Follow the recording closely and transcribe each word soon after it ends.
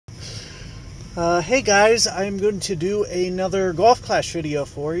Hey guys, I'm going to do another Golf Clash video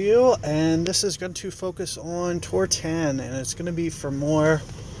for you, and this is going to focus on Tour 10, and it's going to be for more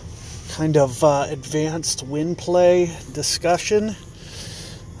kind of advanced wind play discussion.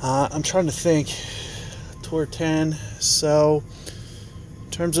 I'm trying to think. Tour 10, so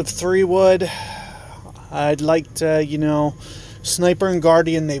in terms of 3-wood, I'd like to, Sniper and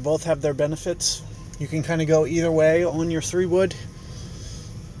Guardian, they both have their benefits. You can kind of go either way on your 3-wood.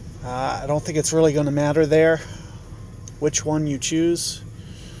 I don't think it's really going to matter there which one you choose.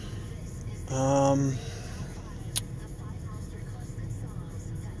 I'm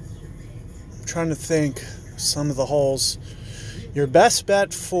trying to think some of the holes. Your best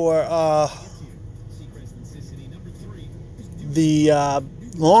bet for the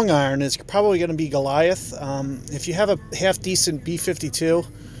long iron is probably going to be Goliath. If you have a half-decent B52,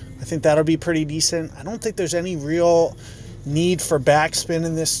 I think that'll be pretty decent. I don't think there's any real need for backspin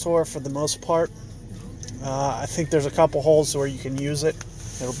in this tour for the most part. I think there's a couple holes where you can use it.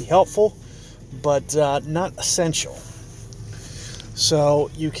 It'll be helpful, but not essential. So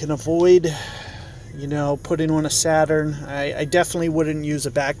you can avoid, putting on a Saturn. I definitely wouldn't use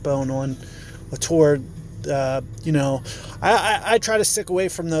a backbone on a Tour. I try to stick away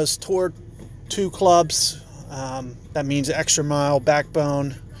from those Tour 2 clubs. That means extra mile,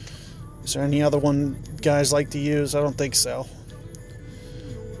 backbone. Is there any other one guys like to use? I don't think so.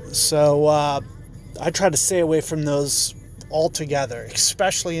 So I try to stay away from those altogether,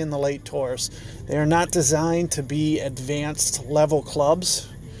 especially in the late tours. They are not designed to be advanced level clubs.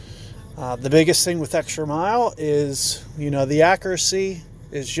 The biggest thing with extra mile is, the accuracy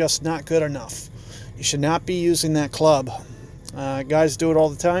is just not good enough. You should not be using that club. Guys do it all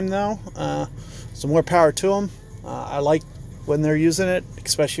the time though. So more power to them. I like when they're using it,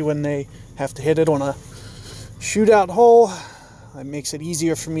 especially when they have to hit it on a shootout hole. It makes it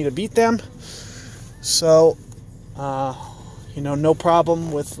easier for me to beat them. So, no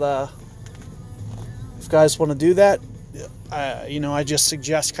problem with if guys want to do that. I just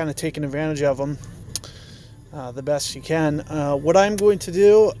suggest kind of taking advantage of them the best you can. What I'm going to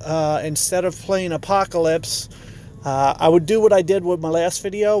do, instead of playing Apocalypse, I would do what I did with my last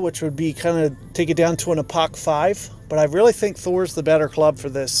video, which would be kind of take it down to an Apoc 5. But I really think Thor's the better club for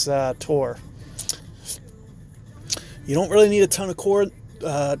this tour. You don't really need a ton of cord.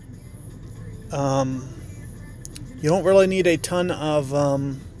 You don't really need a ton of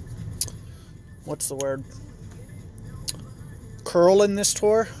what's the word? Curl in this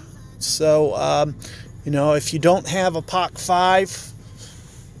tour. So if you don't have a Apoc 5,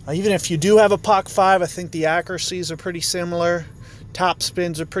 even if you do have a Apoc 5, I think the accuracies are pretty similar. Top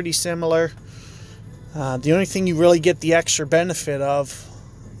spins are pretty similar. The only thing you really get the extra benefit of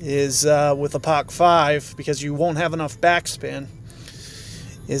is with a Apoc 5, because you won't have enough backspin,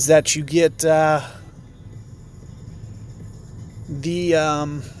 is that you get the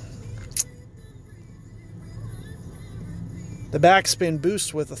backspin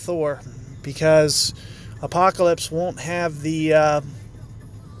boost with a Thor, because Apocalypse won't have the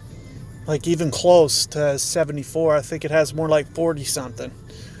even close to 74. I think it has more like 40 something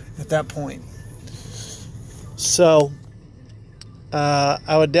at that point. So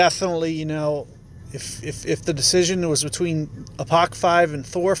I would definitely, if the decision was between Apoc 5 and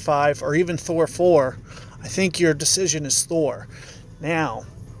Thor 5, or even Thor 4, I think your decision is Thor. Now,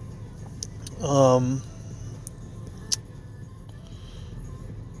 I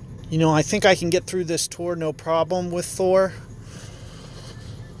think I can get through this tour no problem with Thor.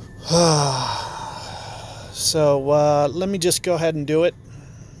 So let me just go ahead and do it.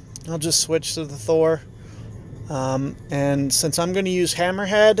 I'll just switch to the Thor. And since I'm going to use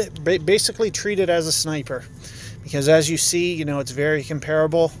Hammerhead, basically treat it as a sniper. Because as you see, it's very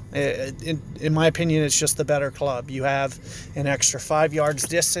comparable. In my opinion, it's just the better club. You have an extra 5 yards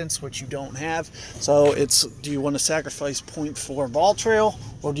distance, which you don't have. So do you want to sacrifice 0.4 ball trail,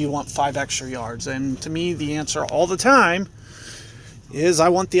 or do you want 5 extra yards? And to me, the answer all the time is I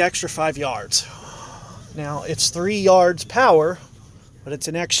want the extra 5 yards. Now, it's 3 yards power, but it's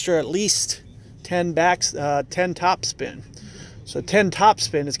an extra at least 10 top spin. So 10 top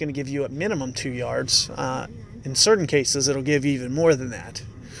spin is going to give you at minimum 2 yards. In certain cases, it'll give you even more than that.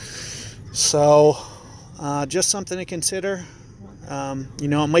 So just something to consider.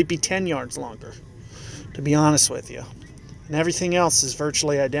 It might be 10 yards longer, to be honest with you. And everything else is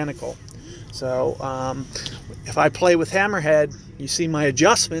virtually identical. So if I play with Hammerhead, you see my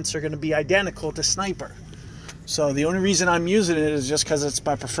adjustments are going to be identical to Sniper. So the only reason I'm using it is just because it's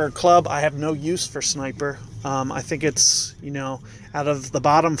my preferred club. I have no use for Sniper. I think it's, out of the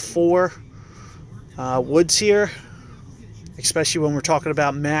bottom 4 woods here, especially when we're talking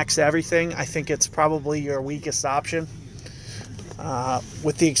about max everything. I think it's probably your weakest option,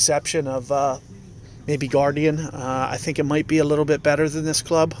 with the exception of maybe Guardian. I think it might be a little bit better than this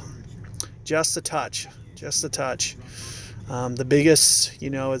club, just a touch, just a touch. The biggest,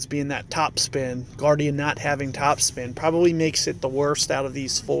 is being that top spin. Guardian not having top spin probably makes it the worst out of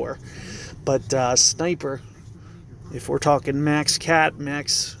these four. But Sniper, if we're talking max cat,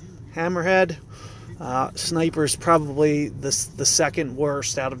 max hammerhead, Sniper is probably the second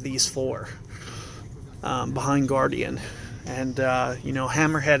worst out of these four, behind Guardian. And,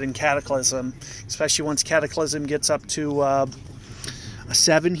 hammerhead and Cataclysm, especially once Cataclysm gets up to a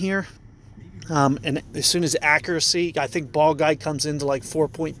 7 here. And as soon as accuracy, I think Ball Guy comes into like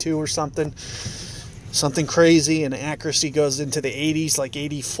 4.2 or something crazy, and accuracy goes into the 80s, like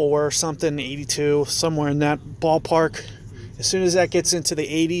 84 or something, 82, somewhere in that ballpark. As soon as that gets into the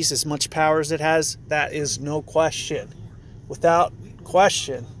 80s, as much power as it has, that is no question, without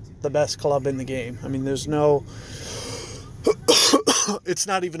question, the best club in the game. I mean, there's no, it's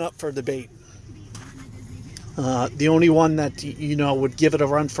not even up for debate. The only one that would give it a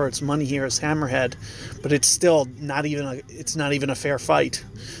run for its money here is Hammerhead, but it's still not even a fair fight.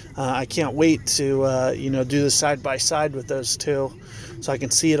 I can't wait to do the side by side with those two, so I can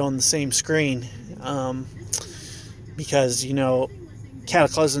see it on the same screen. Because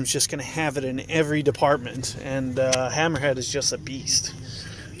Cataclysm's just going to have it in every department, and Hammerhead is just a beast.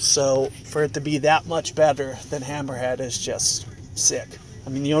 So for it to be that much better than Hammerhead is just sick. I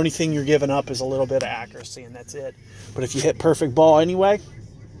mean, the only thing you're giving up is a little bit of accuracy, and that's it. But if you hit perfect ball anyway,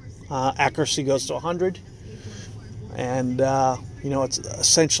 accuracy goes to 100. And, it's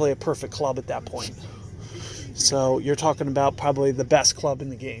essentially a perfect club at that point. So you're talking about probably the best club in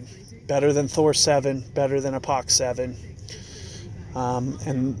the game. Better than Thor 7, better than Epoch 7.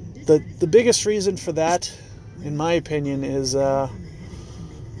 And the biggest reason for that, in my opinion, is...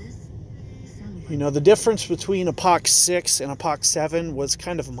 the difference between Epoch 6 and Epoch 7 was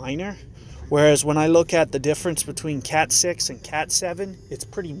kind of minor. Whereas when I look at the difference between Cat 6 and Cat 7, it's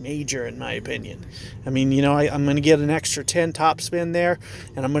pretty major in my opinion. I mean, I'm going to get an extra 10 top spin there,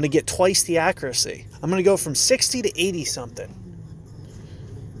 and I'm going to get twice the accuracy. I'm going to go from 60 to 80 something.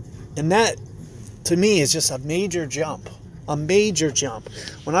 And that, to me, is just a major jump. A major jump.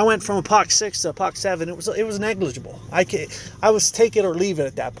 When I went from Epoch 6 to Epoch 7, it was negligible. I was take it or leave it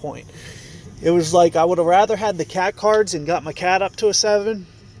at that point. It was like I would have rather had the cat cards and got my cat up to a 7.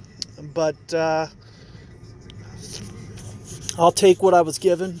 But I'll take what I was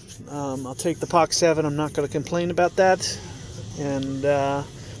given. I'll take the Epoch 7. I'm not going to complain about that. And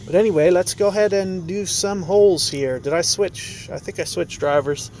but anyway, let's go ahead and do some holes here. Did I switch? I think I switched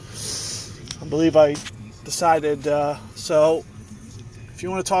drivers. I believe I decided. So if you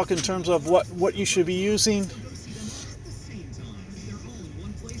want to talk in terms of what you should be using,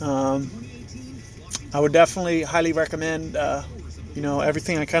 I would definitely highly recommend,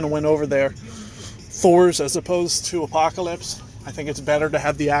 everything I kind of went over there. Thors as opposed to Apocalypse. I think it's better to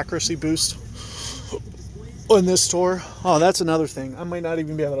have the accuracy boost on this tour. Oh, that's another thing. I might not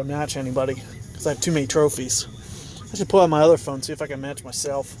even be able to match anybody because I have too many trophies. I should pull out my other phone, see if I can match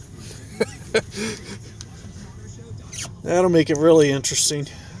myself. That'll make it really interesting.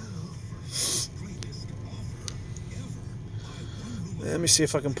 Let me see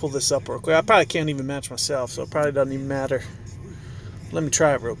if I can pull this up real quick. I probably can't even match myself, so it probably doesn't even matter. Let me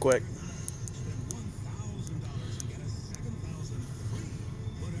try it real quick.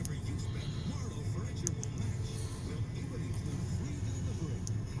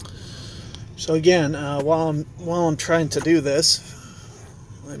 So again, while I'm trying to do this,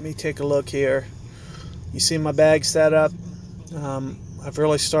 let me take a look here. You see my bag set up. I've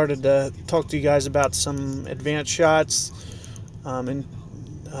really started to talk to you guys about some advanced shots. And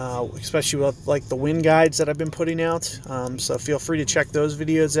especially with like the wind guides that I've been putting out, so feel free to check those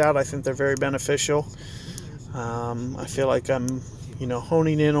videos out. I think they're very beneficial. I feel like I'm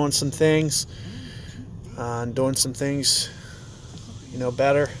honing in on some things and doing some things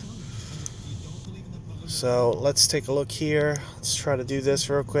better. So let's take a look here. Let's try to do this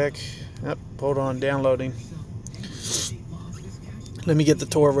real quick. Yep, hold on, downloading. Let me get the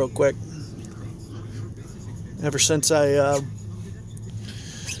tour real quick. Ever since I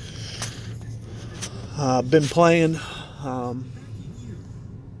been playing, I've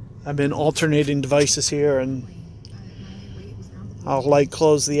been alternating devices here, and I'll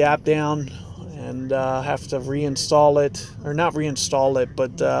close the app down and have to reinstall it, or not reinstall it,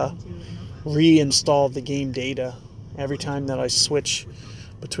 but reinstall the game data every time that I switch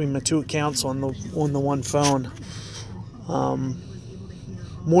between my two accounts on the one phone.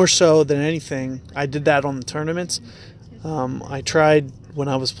 More so than anything, I did that on the tournaments. I tried when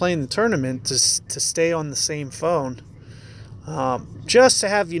I was playing the tournament to stay on the same phone, just to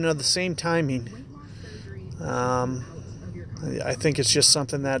have, the same timing. I think it's just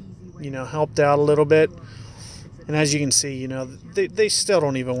something that, helped out a little bit. And as you can see, they still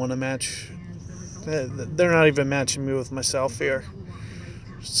don't even want to match. They're not even matching me with myself here.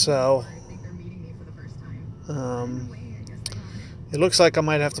 So it looks like I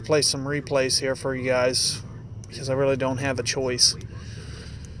might have to play some replays here for you guys, because I really don't have a choice.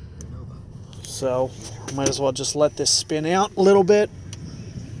 So I might as well just let this spin out a little bit,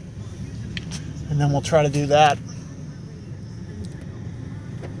 and then we'll try to do that.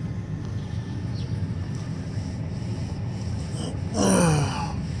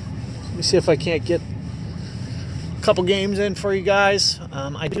 Let me see if I can't get a couple games in for you guys.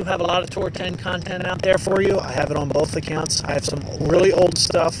 I do have a lot of Tour 10 content out there for you. I have it on both accounts. I have some really old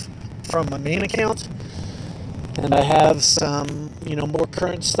stuff from my main account, and I have some, more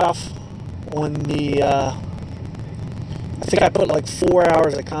current stuff on the, I think I put like 4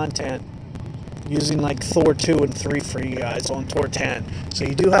 hours of content using like Thor 2 and 3 for you guys on Tour 10. So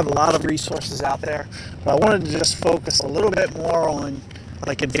you do have a lot of resources out there, but I wanted to just focus a little bit more on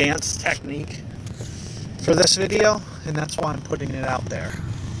like advanced technique for this video, and that's why I'm putting it out there.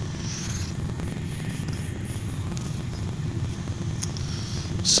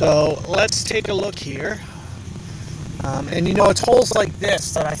 So let's take a look here. And it's holes like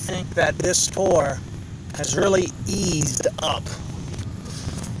this that I think that this tour has really eased up,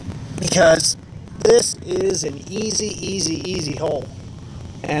 because this is an easy hole.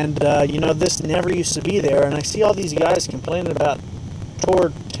 And this never used to be there, and I see all these guys complaining about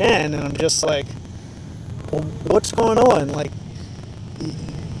Tour 10, and I'm just like, well, what's going on? Like,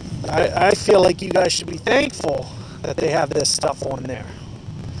 I feel like you guys should be thankful that they have this stuff on there.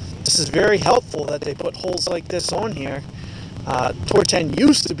 This is very helpful that they put holes like this on here. Tour 10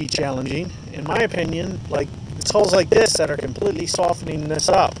 used to be challenging, in my opinion. Like, it's holes like this that are completely softening this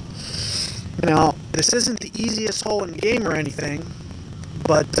up. Now, this isn't the easiest hole in the game or anything,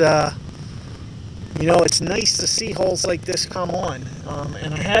 but it's nice to see holes like this come on.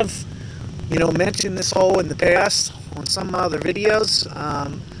 And I have, mentioned this hole in the past on some other videos.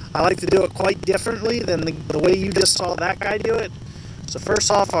 I like to do it quite differently than the way you just saw that guy do it. So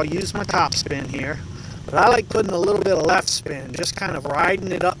first off, I'll use my top spin here, but I like putting a little bit of left spin, just kind of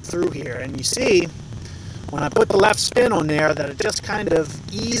riding it up through here. And you see, when I put the left spin on there, that it just kind of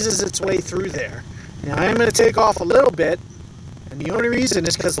eases its way through there. Now I am going to take off a little bit, and the only reason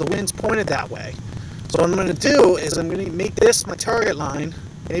is because the wind's pointed that way. So what I'm going to do is I'm going to make this my target line,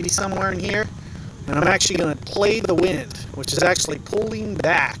 maybe somewhere in here, and I'm actually going to play the wind, which is actually pulling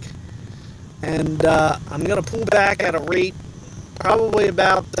back. And I'm going to pull back at a rate probably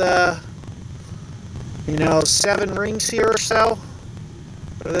about 7 rings here or so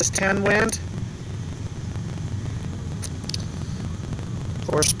for this 10 wind. Of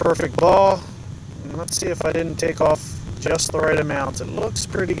course, perfect ball. And let's see if I didn't take off just the right amount. It looks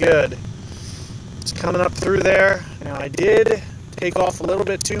pretty good. It's coming up through there. Now I did take off a little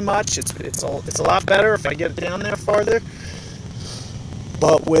bit too much. It's a lot better if I get it down there farther.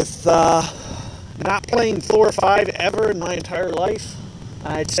 But with not playing Thor 5 ever in my entire life,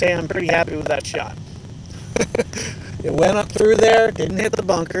 I'd say I'm pretty happy with that shot. It went up through there, didn't hit the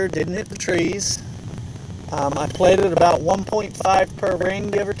bunker, didn't hit the trees. I played it about 1.5 per ring,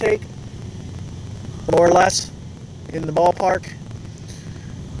 give or take, more or less, in the ballpark,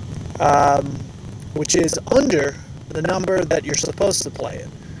 which is under the number that you're supposed to play it.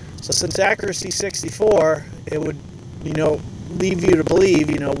 So since accuracy 64, it would, leave you to believe,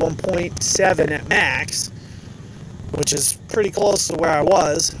 1.7 at max, which is pretty close to where I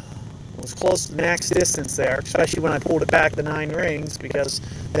was. It was close to max distance there, especially when I pulled it back to 9 rings, because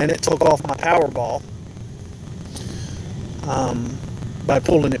then it took off my power ball by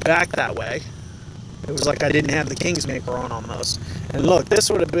pulling it back that way. It was like I didn't have the Kingsmaker on almost. And look, this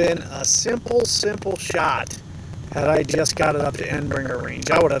would have been a simple shot had I just got it up to Endbringer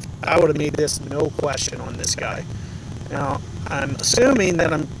range. I would have made this no question on this guy. Now, I'm assuming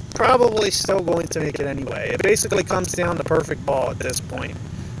that I'm probably still going to make it anyway. It basically comes down to perfect ball at this point,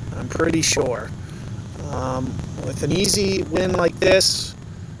 I'm pretty sure. With an easy win like this,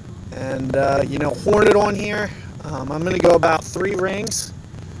 and, Hornet on here, I'm going to go about 3 rings,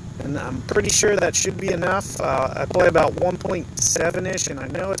 and I'm pretty sure that should be enough. I play about 1.7-ish, and I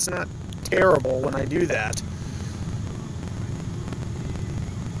know it's not terrible when I do that.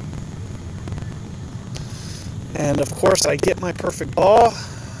 And of course I get my perfect ball,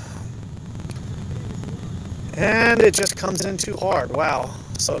 and it just comes in too hard. Wow.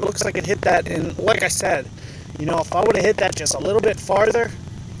 So it looks like it hit that in, like I said, You know, if I would have hit that just a little bit farther,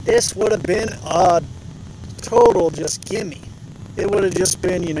 this would have been a total just gimme. It would have just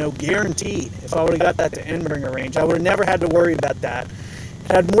been, you know, guaranteed if I would have got that to end bringer range. I would have never had to worry about that.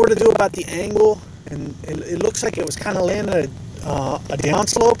 It had more to do about the angle, and it looks like it was kind of landing a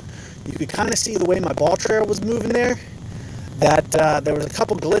downslope. You could kind of see the way my ball trail was moving there, that there was a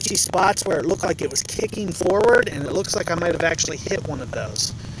couple glitchy spots where it looked like it was kicking forward, and it looks like I might have actually hit one of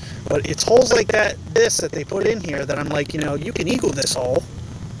those. But it's holes like that they put in here that I'm like, you know, you can eagle this hole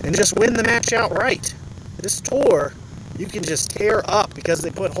and just win the match outright. This tour, you can just tear up because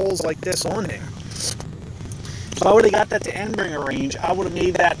they put holes like this on there. If I would have got that to end bringer range, I would have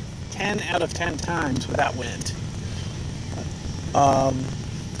made that 10 out of 10 times with that wind.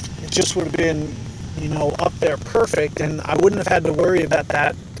 It just would have been, you know, up there perfect, and I wouldn't have had to worry about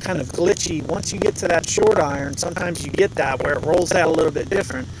that kind of glitchy. Once you get to that short iron, sometimes you get that where it rolls out a little bit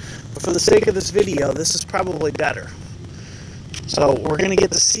different. But for the sake of this video, this is probably better. So we're going to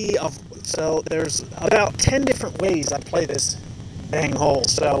get to see, so there's about 10 different ways I play this dang hole.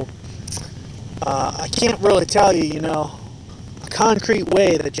 So I can't really tell you, you know, a concrete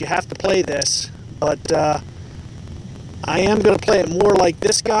way that you have to play this, but I am going to play it more like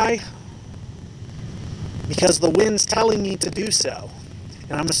this guy because the wind's telling me to do so.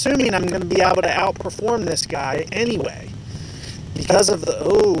 And I'm assuming I'm going to be able to outperform this guy anyway because of the,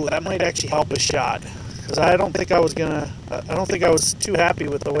 oh, that might actually help his shot. Because I don't think I was too happy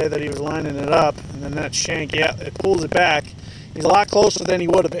with the way that he was lining it up. And then that shank, yeah, it pulls it back. He's a lot closer than he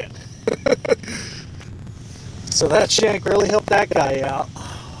would have been. So that shank really helped that guy out.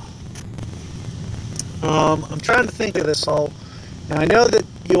 I'm trying to think of this hole. Now I know that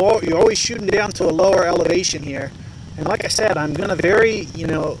you're always shooting down to a lower elevation here. And like I said, I'm going to you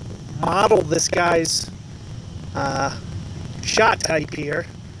know, model this guy's shot type here.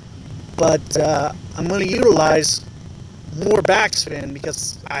 But I'm going to utilize more backspin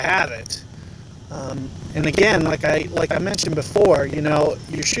because I have it. And again, like I mentioned before, you know,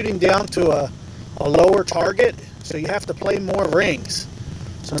 you're shooting down to a lower target, so you have to play more rings.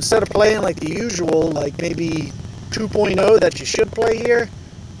 So instead of playing like the usual, like maybe 2.0 that you should play here,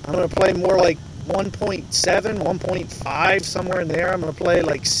 I'm going to play more like 1.7, 1.5, somewhere in there. I'm going to play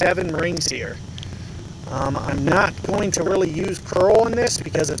like 7 rings here. I'm not going to really use curl on this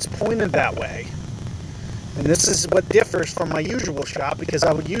because it's pointed that way. And this is what differs from my usual shot, because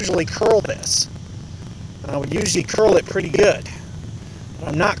I would usually curl this. And I would usually curl it pretty good. But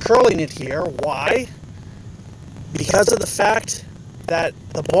I'm not curling it here. Why? Because of the fact that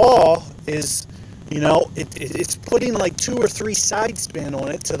the ball is, you know, it's putting like 2 or 3 side spin on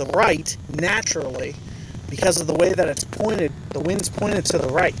it to the right naturally because of the way that it's pointed. The wind's pointed to the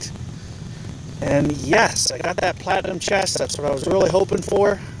right. And yes, I got that platinum chest. That's what I was really hoping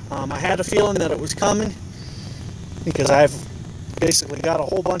for. I had a feeling that it was coming because I've basically got a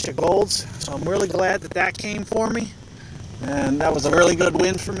whole bunch of golds. So I'm really glad that that came for me. And that was a really good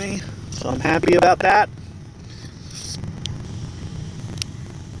win for me. So I'm happy about that.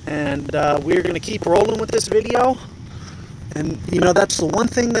 And we're going to keep rolling with this video. And, you know, that's the one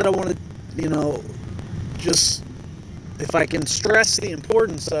thing that I want to, you know, just, if I can stress the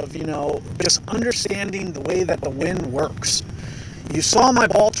importance of, you know, just understanding the way that the wind works. You saw my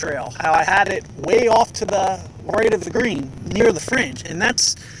ball trail, how I had it way off to the right of the green, near the fringe. And that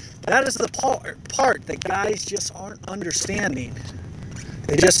is the part that guys just aren't understanding.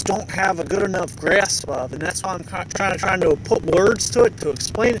 They just don't have a good enough grasp of, and that's why I'm trying to put words to it to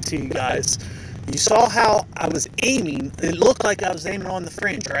explain it to you guys. You saw how I was aiming. It looked like I was aiming on the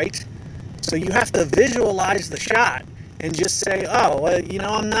fringe, right? So you have to visualize the shot and just say, oh, well, you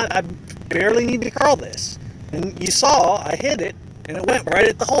know, I barely need to curl this. And you saw I hit it, and it went right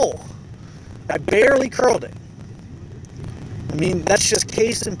at the hole. I barely curled it. I mean, that's just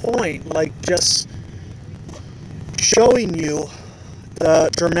case in point, like just showing you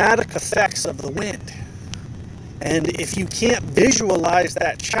the dramatic effects of the wind. And if you can't visualize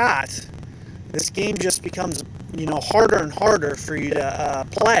that shot, this game just becomes, you know, harder and harder for you to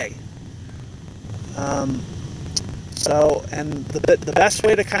play. So, and the best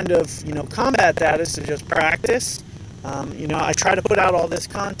way to kind of, you know, combat that is to just practice. You know, I try to put out all this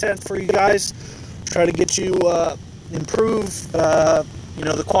content for you guys, try to get you improve, you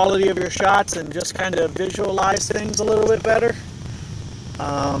know, the quality of your shots and just kind of visualize things a little bit better.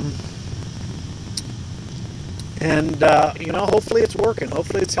 You know, hopefully it's working.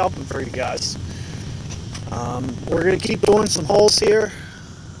 Hopefully it's helping for you guys. We're going to keep doing some holes here.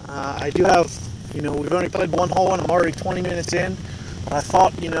 I do have, you know, we've only played one hole and I'm already 20 minutes in. But I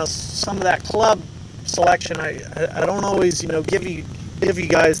thought, you know, some of that club selection, I don't always, you know, give you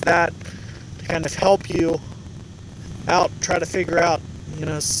guys that to kind of help you out, try to figure out, you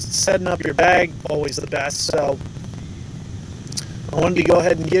know, setting up your bag, always the best. So I wanted to go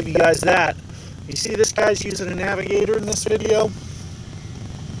ahead and give you guys that. You see this guy's using a navigator in this video.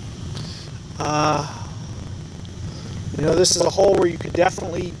 You know, this is a hole where you could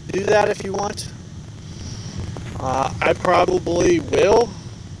definitely do that if you want. I probably will.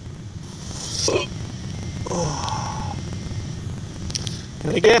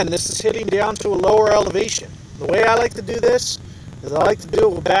 And again, this is hitting down to a lower elevation. The way I like to do this is I like to do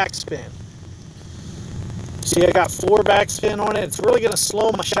it with backspin. See, I got 4 backspin on it. It's really going to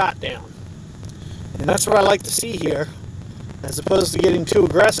slow my shot down. And that's what I like to see here, as opposed to getting too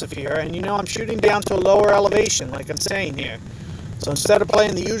aggressive here. And you know, I'm shooting down to a lower elevation, like I'm saying here. So instead of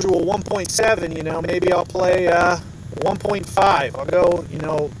playing the usual 1.7, you know, maybe I'll play 1.5. I'll go, you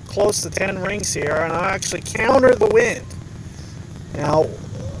know, close to 10 rings here, and I'll actually counter the wind. Now,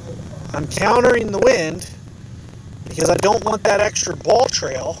 I'm countering the wind because I don't want that extra ball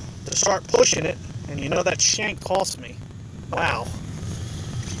trail to start pushing it. And you know, that shank cost me. Wow.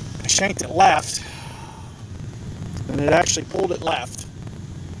 I shanked it left, and it actually pulled it left.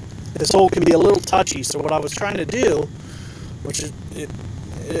 This hole can be a little touchy, so what I was trying to do, which is,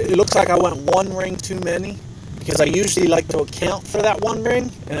 it looks like I went 1 ring too many, because I usually like to account for that 1 ring,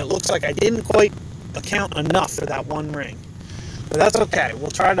 and it looks like I didn't quite account enough for that 1 ring. But that's okay.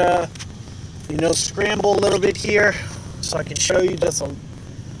 We'll try to, you know, scramble a little bit here, so I can show you just a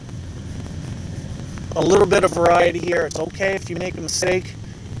little bit of variety here. It's okay if you make a mistake.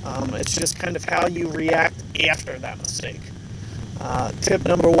 It's just kind of how you react after that mistake. Tip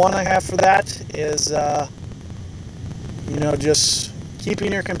number 1 I have for that is, you know, just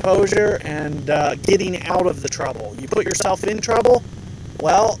keeping your composure and getting out of the trouble. You put yourself in trouble,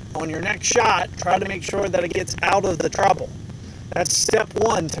 well, on your next shot, try to make sure that it gets out of the trouble. That's step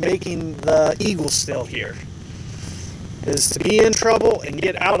 1 to making the eagle still here, is to be in trouble and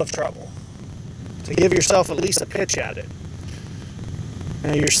get out of trouble, to give yourself at least a pitch at it.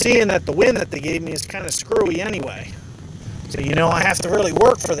 Now you're seeing that the wind that they gave me is kind of screwy anyway. So you know, I have to really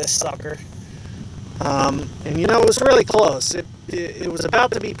work for this sucker. And you know, it was really close. It was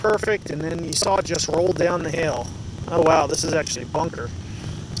about to be perfect, and then you saw it just roll down the hill. Oh wow, this is actually a bunker.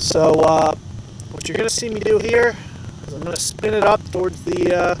 So what you're going to see me do here is I'm going to spin it up towards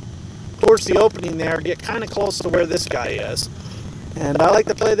the opening there, get kind of close to where this guy is. And I like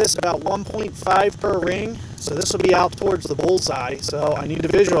to play this about 1.5 per ring, so this will be out towards the bullseye. So I need to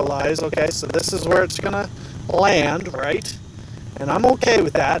visualize, okay, so this is where it's going to land, right? And I'm okay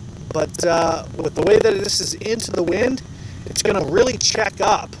with that, but with the way that this is into the wind, it's going to really check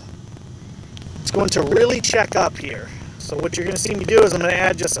up. It's going to really check up here. So what you're going to see me do is I'm going to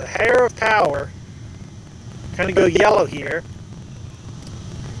add just a hair of power, kind of go yellow here,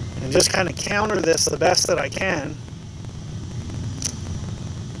 and just kind of counter this the best that I can.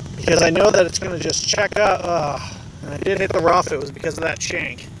 Because I know that it's going to just check up. And I did hit the rough. It was because of that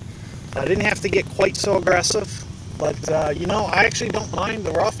shank. I didn't have to get quite so aggressive. But, you know, I actually don't mind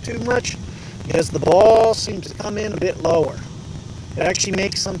the rough too much, because the ball seems to come in a bit lower. It actually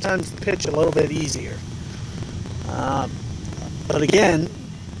makes sometimes the pitch a little bit easier. But again,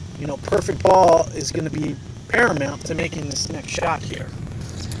 you know, perfect ball is going to be paramount to making this next shot here.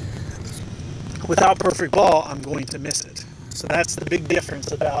 Without perfect ball, I'm going to miss it. So that's the big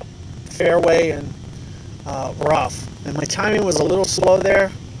difference about fairway and rough. And my timing was a little slow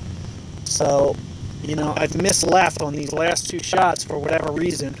there. So, you know, I've missed left on these last 2 shots for whatever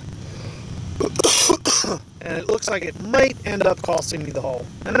reason. And it looks like it might end up costing me the hole.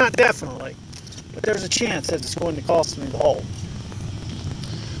 And not definitely, but there's a chance that it's going to cost me the hole.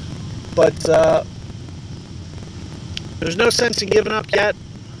 But there's no sense in giving up yet.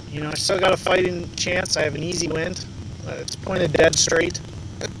 You know, I still got a fighting chance. I have an easy wind. It's pointed dead straight.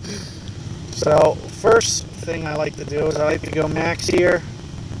 So first thing I like to do is I like to go max here.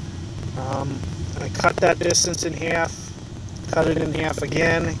 I cut that distance in half, cut it in half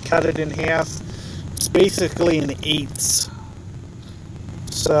again, cut it in half. It's basically an 1/8.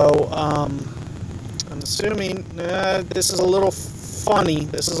 So I'm assuming this is a little funny.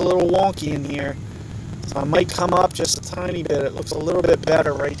 This is a little wonky in here. So I might come up just a tiny bit. It looks a little bit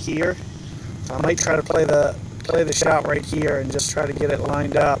better right here. So I might try to play the shot right here and just try to get it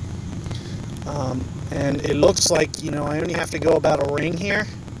lined up. And it looks like, you know, I only have to go about a ring here,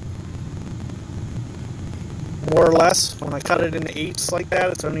 more or less. When I cut it into 1/8 like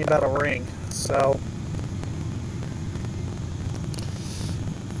that, it's only about a ring. So,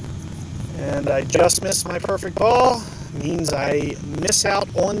 and I just missed my perfect ball, means I miss out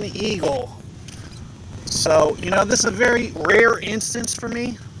on the eagle. So, you know, this is a very rare instance for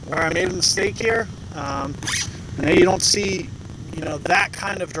me where I made a mistake here. I know you don't see, you know, that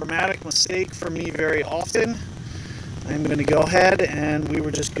kind of dramatic mistake from me very often. I'm going to go ahead and we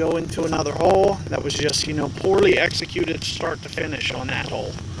would just go into another hole that was just, you know, poorly executed start to finish on that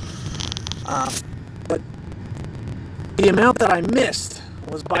hole. But the amount that I missed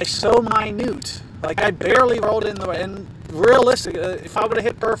was by so minute. Like, I barely rolled in the, and realistic, if I would have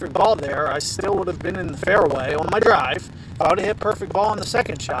hit perfect ball there, I still would have been in the fairway on my drive. If I would have hit perfect ball on the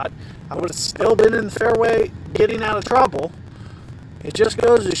second shot, I would have still been in the fairway getting out of trouble. It just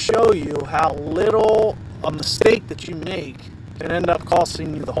goes to show you how little a mistake that you make can end up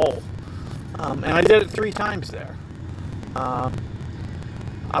costing you the hole. And I did it 3 times there. I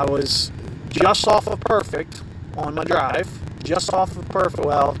was just off of perfect on my drive, just off of perfect.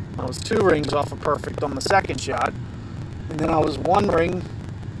 Well, I was 2 rings off of perfect on the second shot, and then I was 1 ring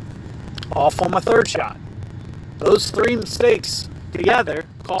off on my third shot. Those 3 mistakes together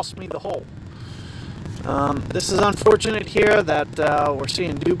cost me the hole. This is unfortunate here that we're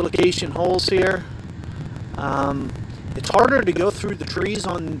seeing duplication holes here. It's harder to go through the trees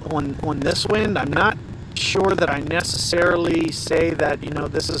on this wind. I'm not sure that I necessarily say that, you know,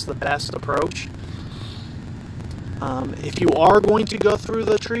 this is the best approach. If you are going to go through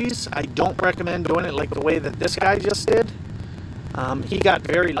the trees, I don't recommend doing it like the way that this guy just did. He got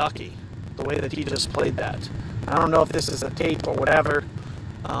very lucky the way that he just played that. I don't know if this is a tape or whatever,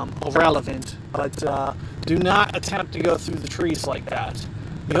 irrelevant, but do not attempt to go through the trees like that.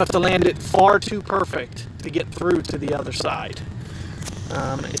 You have to land it far too perfect to get through to the other side.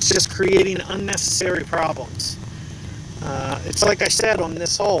 It's just creating unnecessary problems. It's like I said on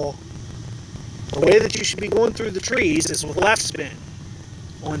this hole, the way that you should be going through the trees is with left spin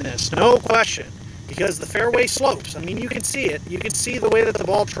on this, no question, because the fairway slopes. I mean, you can see it. You can see the way that the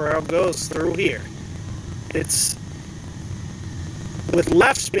ball trail goes through here. It's with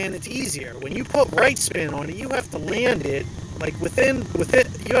left spin, it's easier. When you put right spin on it, you have to land it like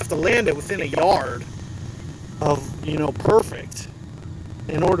you have to land it within a yard of, you know, perfect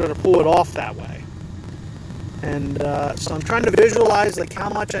in order to pull it off that way. And so I'm trying to visualize like how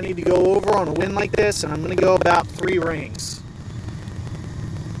much I need to go over on a wind like this, and I'm going to go about 3 rings.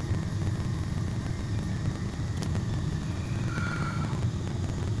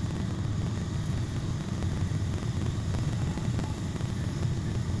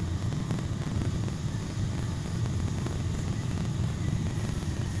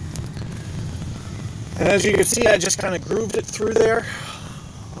 And as you can see, I just kind of grooved it through there.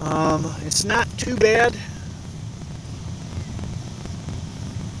 It's not too bad.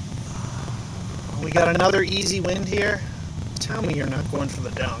 We got another easy wind here. Tell me you're not going for the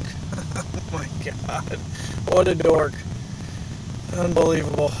dunk. Oh my God. What a dork.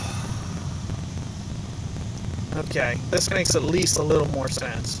 Unbelievable. Okay, this makes at least a little more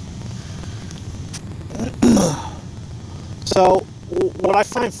sense. So, what I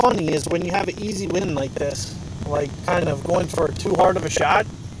find funny is when you have an easy win like this, like kind of going for too hard of a shot,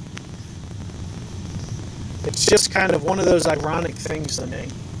 it's just kind of one of those ironic things to me.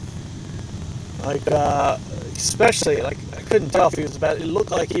 Like, especially, like, I couldn't tell if he was about, it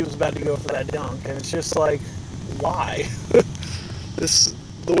looked like he was about to go for that dunk, and it's just like, why?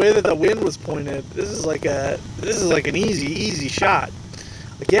 The way that the wind was pointed, this is like an easy shot.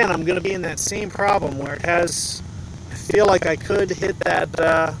 Again, I'm going to be in that same problem where it has, I feel like I could hit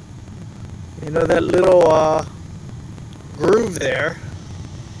that, you know, that little groove there.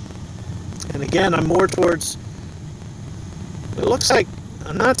 And again, I'm more towards, it looks like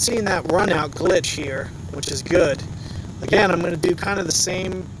I'm not seeing that run out glitch here, which is good. Again, I'm going to do kind of the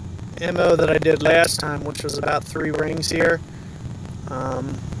same MO that I did last time, which was about 3 rings here.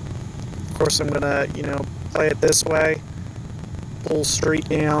 Of course, I'm going to, you know, play it this way. Pull straight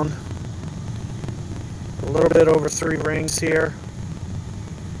down. A little bit over 3 rings here.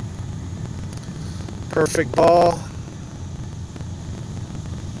 Perfect ball.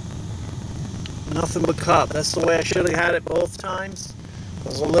 Nothing but cup. That's the way I should have had it both times. I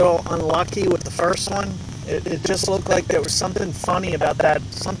was a little unlucky with the first one. It just looked like there was something funny about that,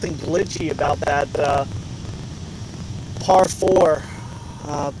 something glitchy about that par 4.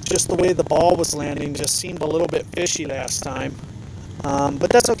 Just the way the ball was landing just seemed a little bit fishy last time. But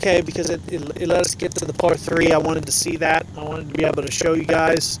that's okay because it let us get to the par 3. I wanted to see that. I wanted to be able to show you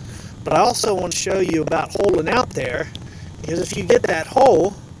guys. But I also want to show you about holing out there, because if you get that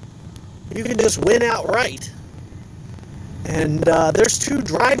hole, you can just win outright. And there's 2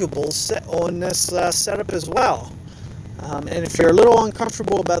 drivables set on this setup as well. And if you're a little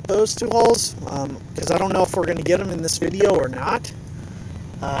uncomfortable about those 2 holes, because I don't know if we're going to get them in this video or not,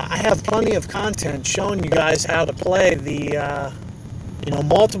 I have plenty of content showing you guys how to play the, you know,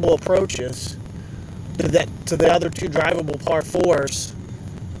 multiple approaches to the other two drivable par fours,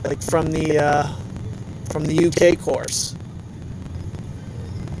 like from the UK course.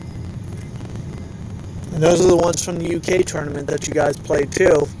 And those are the ones from the UK tournament that you guys played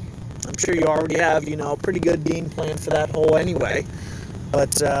too. I'm sure you already have, you know, a pretty good game plan for that hole anyway.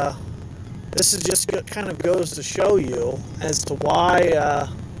 But this is just kind of goes to show you as to why,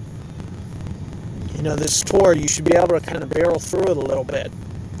 you know, this tour, you should be able to kind of barrel through it a little bit.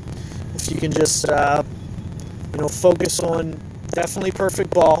 If you can just, you know, focus on definitely perfect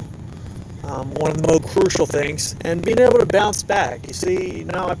ball, one of the most crucial things, and being able to bounce back. You see, you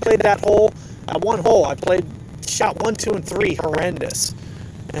know, I played that hole, at one hole, shot 1, 2, and 3 horrendous,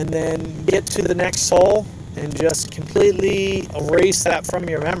 and then get to the next hole and just completely erase that from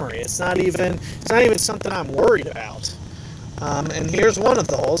your memory. It's not even something I'm worried about. And here's one of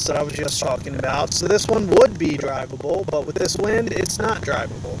the holes that I was just talking about. So this one would be drivable, but with this wind, it's not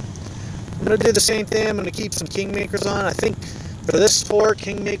drivable. I'm going to do the same thing. I'm going to keep some Kingmakers on. I think for this tour,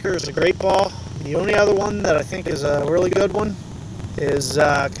 Kingmaker is a great ball. The only other one that I think is a really good one is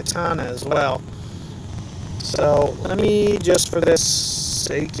Katana as well. So let me just, for this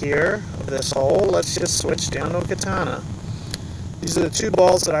sake here of this hole, let's just switch down to Katana. These are the two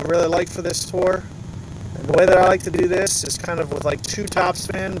balls that I really like for this tour. And the way that I like to do this is kind of with like 2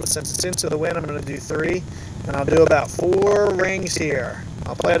 topspin, but since it's into the wind, I'm going to do 3. And I'll do about 4 rings here.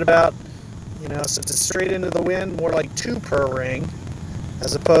 I'll play it about, you know, since it's straight into the wind, more like 2 per ring.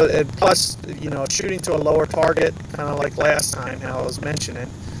 As opposed, and plus, you know, shooting to a lower target, kind of like last time, how I was mentioning.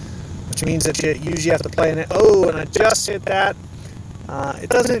 Which means that you usually have to play in it. Oh, and I just hit that.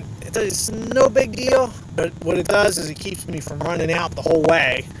 It's no big deal, but what it does is it keeps me from running out the whole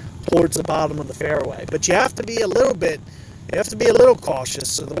way towards the bottom of the fairway. But you have to be a little cautious.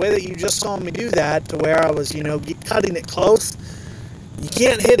 So the way that you just saw me do that, to where I was, you know, cutting it close, you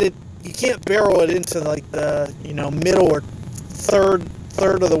can't hit it, you can't barrel it into like the, you know, middle or third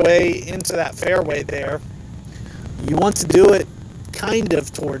of the way into that fairway there. You want to do it kind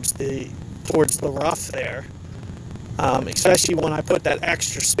of towards the rough there, especially when I put that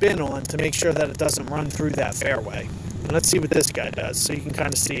extra spin on to make sure that it doesn't run through that fairway. And let's see what this guy does, so you can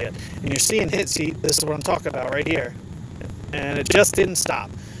kind of see it. And you're seeing hit seat. This is what I'm talking about right here, and it just didn't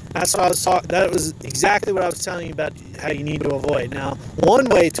stop. That's what I was talking. That was exactly what I was telling you about how you need to avoid. Now, one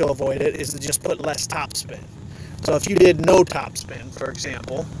way to avoid it is to just put less topspin. So if you did no topspin, for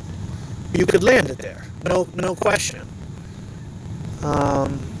example, you could land it there, no question.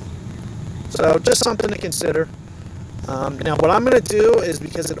 So just something to consider. Now what I'm going to do is,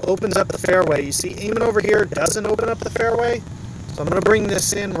 because it opens up the fairway, you see aiming over here doesn't open up the fairway, so I'm going to bring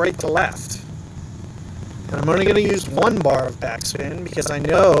this in right to left. And I'm only going to use 1 bar of backspin, because I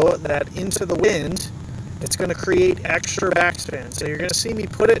know that into the wind, it's going to create extra backspin. So you're going to see me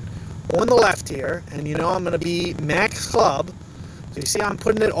put it on the left here, and you know I'm going to be max club. So you see I'm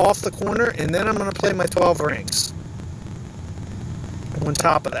putting it off the corner, and then I'm going to play my 12 rings on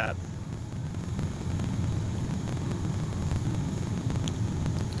top of that.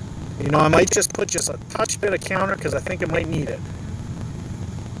 You know, I might just put just a touch bit of counter, because I think it might need it.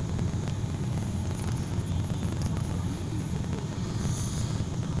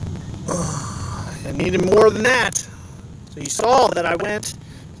 I needed more than that. So you saw that I went,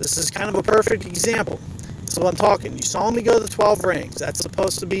 this is kind of a perfect example. This is what I'm talking. You saw me go to the 12 rings. That's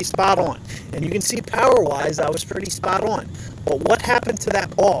supposed to be spot on. And you can see power-wise, I was pretty spot on. But what happened to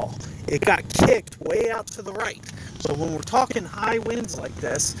that ball? It got kicked way out to the right. So when we're talking high winds like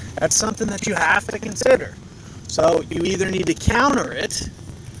this, that's something that you have to consider. So you either need to counter it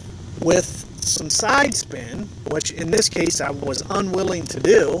with some side spin, which in this case I was unwilling to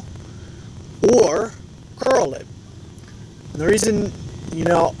do, or curl it. And the reason, you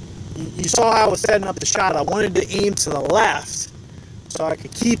know, you saw how I was setting up the shot. I wanted to aim to the left so I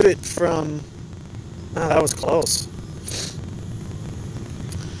could keep it from, oh, that was close.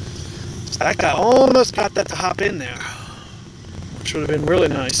 That guy almost got that to hop in there, which would have been really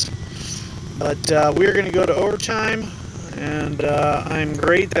nice. But we're going to go to overtime, and I'm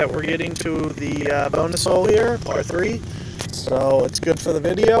great that we're getting to the bonus hole here, par 3. So it's good for the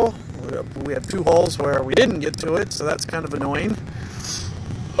video. We have 2 holes where we didn't get to it, so that's kind of annoying.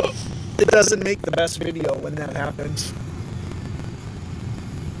 It doesn't make the best video when that happens.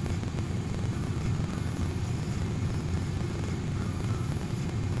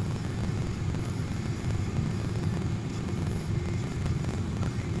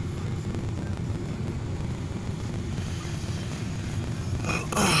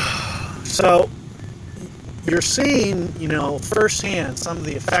 So you're seeing, you know, firsthand some of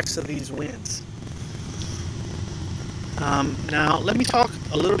the effects of these winds. Now let me talk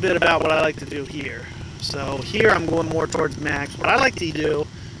a little bit about what I like to do here. So here I'm going more towards max. What I like to do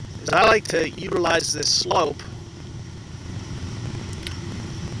is I like to utilize this slope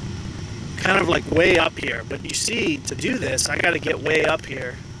kind of like way up here. But you see, to do this, I got to get way up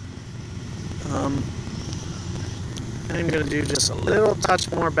here. I'm going to do just a little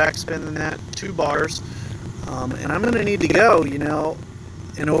touch more backspin than that, 2 bars. And I'm going to need to go, you know,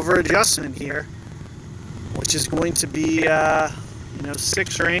 an over adjustment here, which is going to be, you know,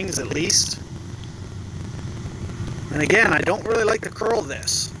 6 rings at least. And again, I don't really like to curl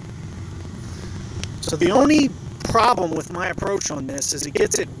this. So the only problem with my approach on this is it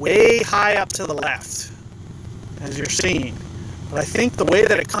gets it way high up to the left, as you're seeing. But I think the way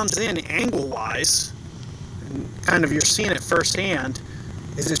that it comes in angle-wise, and kind of you're seeing it firsthand,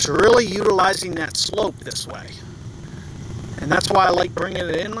 is it's really utilizing that slope this way. And that's why I like bringing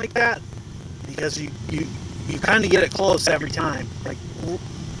it in like that, because you kind of get it close every time, like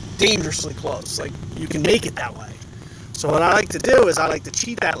dangerously close. Like you can make it that way. So what I like to do is I like to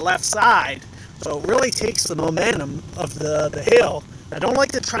cheat that left side, so it really takes the momentum of the hill. I don't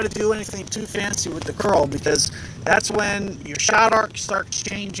like to try to do anything too fancy with the curl, because that's when your shot arc starts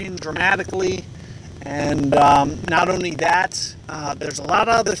changing dramatically. And not only that, there's a lot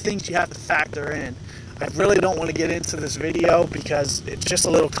of other things you have to factor in. I really don't want to get into this video because it's just a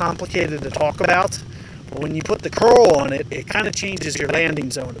little complicated to talk about. But when you put the curl on it, it kind of changes your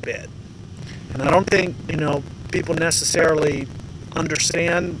landing zone a bit. And I don't think, you know, people necessarily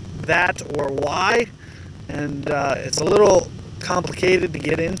understand that or why. And it's a little complicated to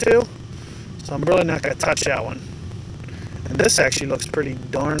get into. So I'm really not going to touch that one. And this actually looks pretty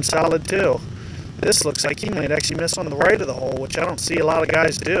darn solid too. This looks like he might actually miss on the right of the hole, which I don't see a lot of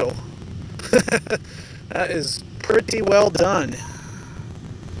guys do. That is pretty well done.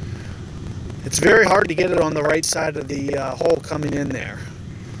 It's very hard to get it on the right side of the hole coming in there.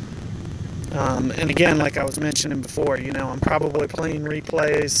 And again, like I was mentioning before, you know, I'm probably playing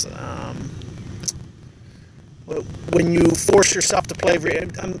replays. When you force yourself to play,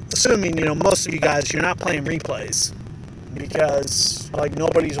 I'm assuming, you know, most of you guys, you're not playing replays because, like,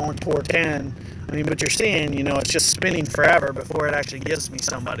 nobody's on tour 10. I mean, but you're seeing, you know, it's just spinning forever before it actually gives me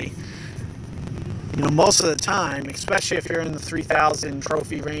somebody. You know, most of the time, especially if you're in the 3,000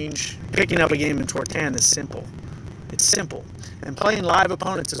 trophy range, picking up a game in Tour 10 is simple. It's simple. And playing live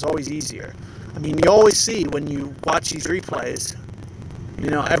opponents is always easier. I mean, you always see when you watch these replays, you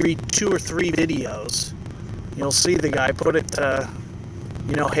know, every 2 or 3 videos, you'll see the guy put it to,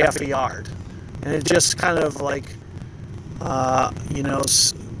 you know, half a yard. And it just kind of like, you know,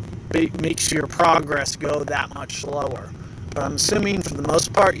 makes your progress go that much slower. But I'm assuming for the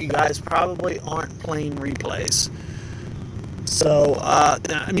most part you guys probably aren't playing replays. So,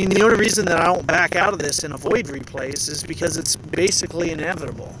 I mean, the only reason that I don't back out of this and avoid replays is because it's basically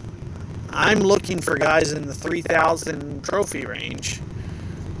inevitable. I'm looking for guys in the 3,000 trophy range,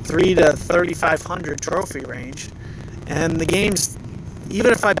 3 to 3,500 trophy range, and the games,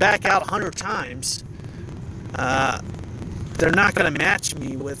 even if I back out 100 times, they're not going to match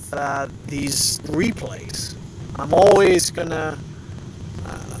me with these replays. I'm always going to,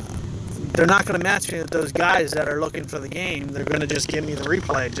 they're not going to match me with those guys that are looking for the game. They're going to just give me the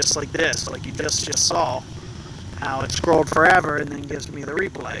replay just like this, like you just saw, how it scrolled forever and then gives me the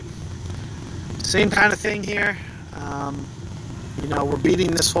replay. Same kind of thing here. You know, we're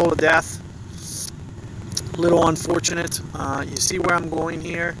beating this hole to death. A little unfortunate. You see where I'm going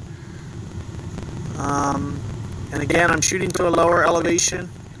here. And again, I'm shooting to a lower elevation.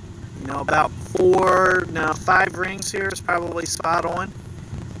 You know, about 5 rings here is probably spot on.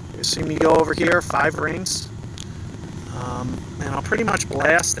 You see me go over here, 5 rings. And I'll pretty much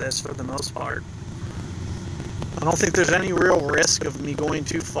blast this for the most part. I don't think there's any real risk of me going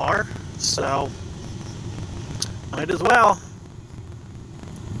too far, so might as well.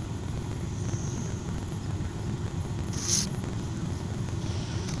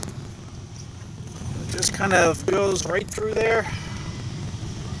 It just kind of goes right through there.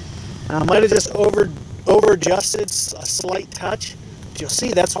 I might have just over adjusted a slight touch. But you'll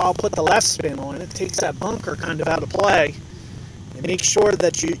see that's why I'll put the left spin on it. It takes that bunker kind of out of play. And make sure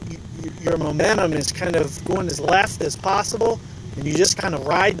that your momentum is kind of going as left as possible, and you just kind of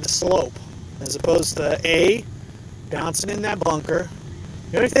ride the slope as opposed to bouncing in that bunker.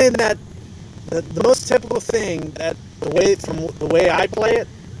 The only thing that the most typical thing that the way I play it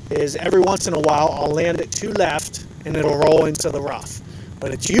is every once in a while I'll land it to left and it'll roll into the rough.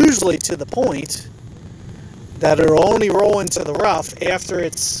 But it's usually to the point that it'll only roll into the rough after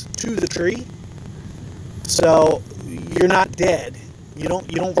it's to the tree. So you're not dead. You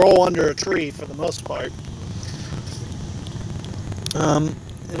don't roll under a tree for the most part. And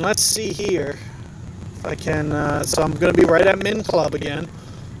let's see here. if I can. So I'm going to be right at min club again.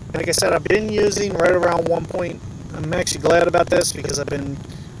 Like I said, I've been using right around 1 point. I'm actually glad about this because I've been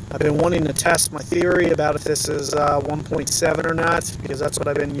wanting to test my theory about if this is 1.7 or not, because that's what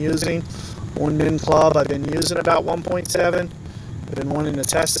I've been using on min club. I've been using about 1.7. I've been wanting to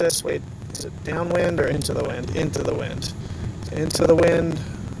test this. Wait, is it downwind or into the wind? Into the wind. Into the wind.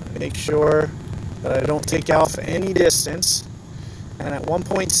 Make sure that I don't take off any distance. And at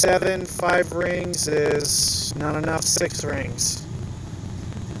 1.7, 5 rings is not enough, 6 rings.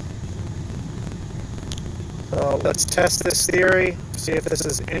 So let's test this theory, see if this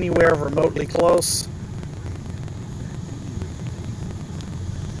is anywhere remotely close.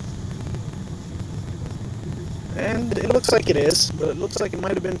 And it looks like it is, but it looks like it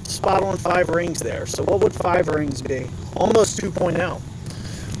might have been spot on 5 rings there. So what would 5 rings be? Almost 2.0.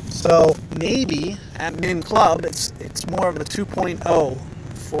 So maybe at min club it's more of a 2.0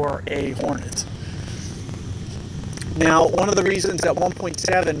 for a Hornet. Now, one of the reasons that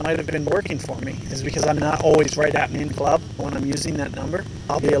 1.7 might have been working for me is because I'm not always right at min club when I'm using that number.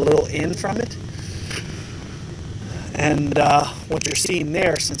 I'll be a little in from it. And what you're seeing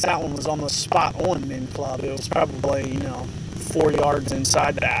there, since that one was almost spot on min club, it was probably, 4 yards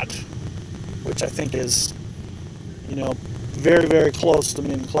inside that, which I think is, very, very close to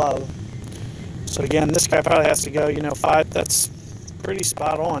min club. So again, this guy probably has to go, 5. That's pretty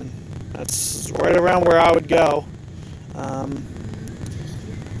spot on. That's right around where I would go.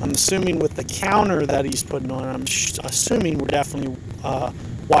 I'm assuming with the counter that he's putting on, I'm assuming we're definitely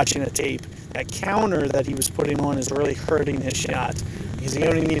watching a tape. That counter that he was putting on is really hurting his shot because he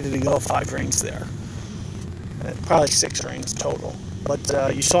only needed to go 5 rings there. Probably 6 rings total.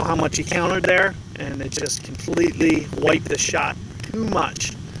 But you saw how much he countered there, and it just completely wiped the shot too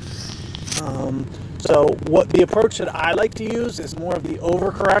much. So what the approach that I like to use is more of the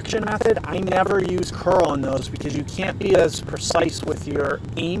overcorrection method. I never use curl on those because you can't be as precise with your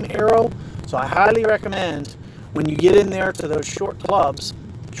aim arrow. So I highly recommend when you get in there to those short clubs,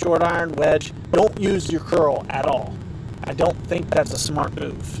 short iron, wedge, don't use your curl at all. I don't think that's a smart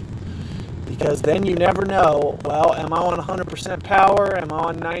move. Because then you never know, well, am I on 100% power? Am I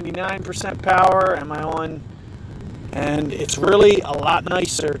on 99% power? Am I on... And it's really a lot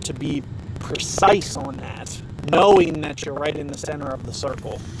nicer to be precise on that, knowing that you're right in the center of the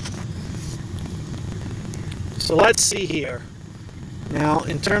circle. So let's see here. Now,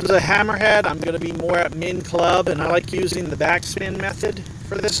 in terms of hammerhead, I'm going to be more at min club, and I like using the backspin method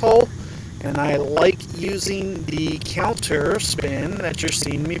for this hole. And I like using the counter spin that you're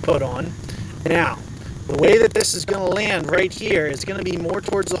seeing me put on. Now, the way that this is going to land right here is going to be more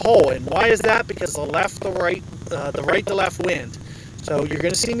towards the hole. And why is that? Because the right to left wind. So you're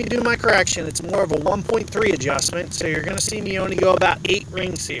going to see me do my correction. It's more of a 1.3 adjustment. So you're going to see me only go about 8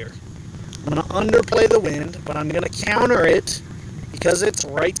 rings here. I'm going to underplay the wind, but I'm going to counter it because it's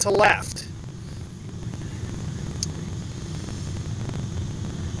right to left.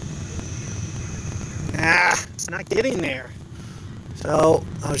 It's not getting there. So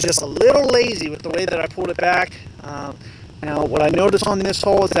I was just a little lazy with the way that I pulled it back. Now what I noticed on this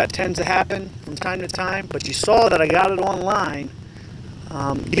hole is that tends to happen from time to time, but you saw that I got it online.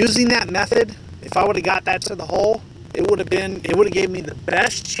 Using that method, if I would have got that to the hole, it would have gave me the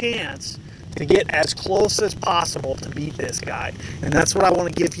best chance to get as close as possible to beat this guy. And that's what I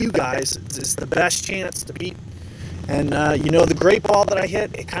want to give you guys, is the best chance to beat. And the great ball that I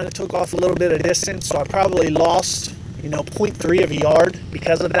hit, it kind of took off a little bit of distance, so I probably lost 0.3 of a yard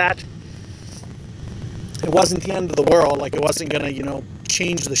because of that. It wasn't the end of the world, like it wasn't going to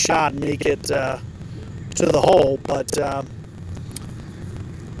change the shot and make it to the hole, but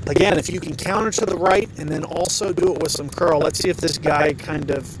again, if you can counter to the right and then also do it with some curl, let's see if this guy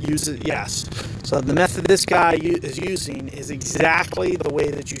kind of uses, yes. So the method this guy is using is exactly the way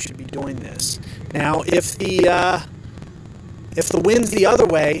that you should be doing this. Now, if the wind's the other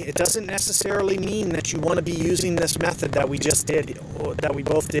way, it doesn't necessarily mean that you want to be using this method that we just did, or that we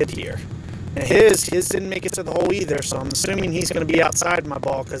both did here. Now his didn't make it to the hole either, so I'm assuming he's going to be outside my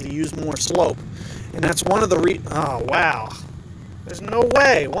ball because he used more slope. And that's one of the oh, wow. There's no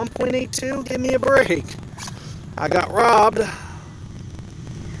way. 1.82? Give me a break. I got robbed.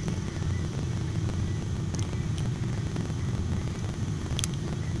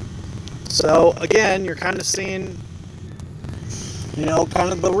 So, again, you're kind of seeing,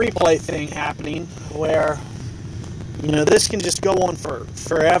 kind of the replay thing happening where, this can just go on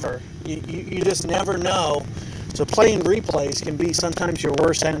forever. You just never know. So playing replays can be sometimes your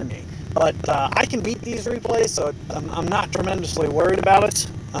worst enemy. But I can beat these replays, so I'm not tremendously worried about it.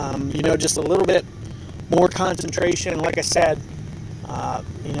 Just a little bit more concentration. Like I said,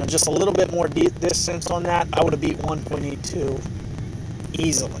 You know, just a little bit more distance on that, I would have beat 1.82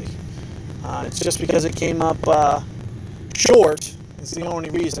 easily. It's just because it came up short is the only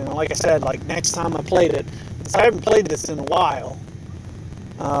reason. And like I said, like next time I played it, because I haven't played this in a while,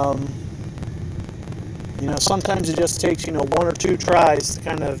 you know, sometimes it just takes, you know, 1 or 2 tries to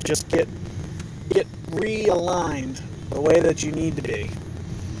kind of just get realigned the way that you need to be.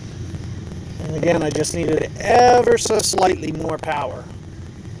 And again, I just needed ever so slightly more power.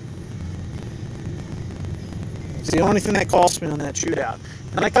 It's the only thing that cost me on that shootout.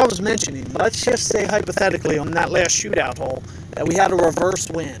 And like I was mentioning, let's just say hypothetically on that last shootout hole that we had a reverse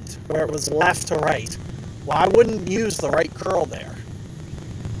wind where it was left to right. Well, I wouldn't use the right curl there,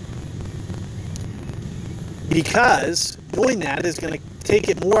 because doing that is going to take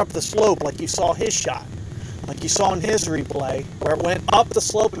it more up the slope, like you saw his shot, like you saw in his replay where it went up the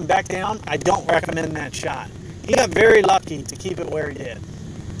slope and back down. I don't recommend that shot. He got very lucky to keep it where he did.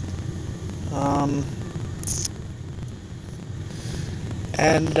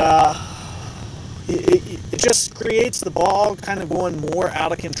 It just creates the ball kind of going more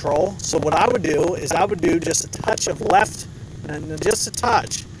out of control. So what I would do is I would do just a touch of left, and just a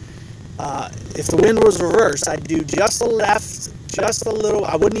touch. If the wind was reversed, I'd do just a left, just a little.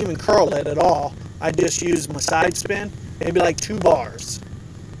 I wouldn't even curl it at all. I'd just use my side spin, maybe like 2 bars.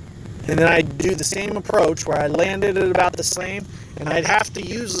 And then I'd do the same approach where I landed it about the same, and I'd have to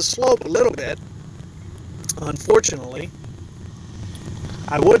use the slope a little bit. Unfortunately,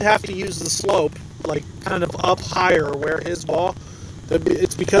 I would have to use the slope like kind of up higher where his ball.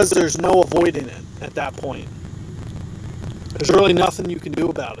 It's because there's no avoiding it at that point. There's really nothing you can do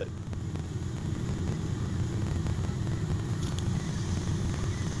about it.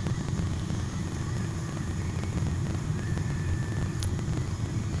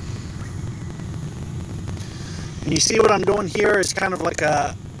 You see what I'm doing here is kind of like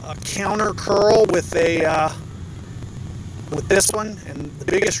a counter curl with with this one, and the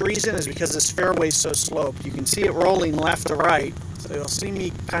biggest reason is because this fairway is so sloped. You can see it rolling left to right, so you'll see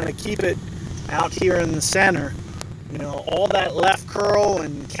me kind of keep it out here in the center. You know, all that left curl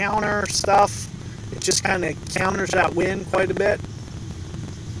and counter stuff, it just kind of counters that wind quite a bit.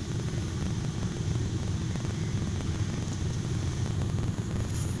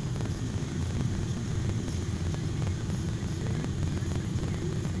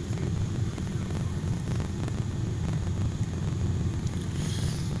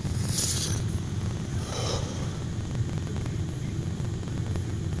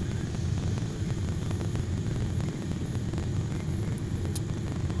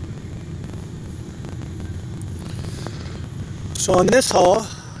 So on this hole,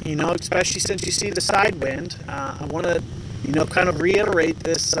 you know, especially since you see the side wind, I want to, you know, kind of reiterate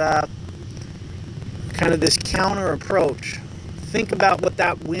this kind of this counter approach. Think about what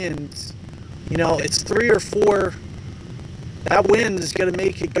that wind, you know, it's 3 or 4. That wind is going to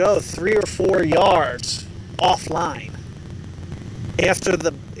make it go 3 or 4 yards offline after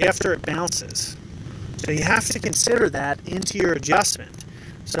it bounces. So you have to consider that into your adjustment.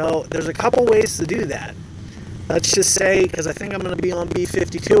 So there's a couple ways to do that. Let's just say, because I think I'm going to be on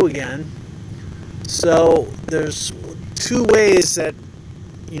B52 again. So there's 2 ways that,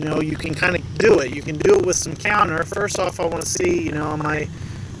 you know, you can kind of do it. You can do it with some counter. First off, I want to see, you know, it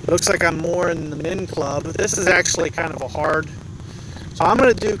looks like I'm more in the min club. This is actually kind of a hard. So I'm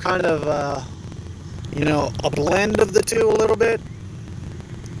going to do kind of, you know, a blend of the 2 a little bit.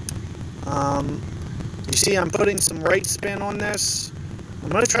 You see I'm putting some right spin on this. I'm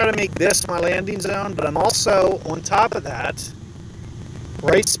going to try to make this my landing zone, but I'm also, on top of that,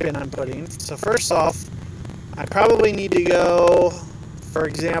 right spin I'm putting. So first off, I probably need to go, for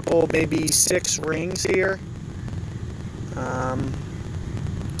example, maybe 6 rings here.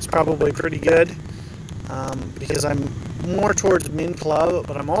 It's probably pretty good because I'm more towards min club,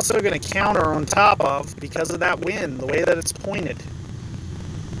 but I'm also going to counter on top of, because of that wind, the way that it's pointed.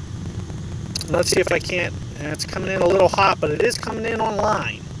 Let's see if I can't. And it's coming in a little hot, but it is coming in on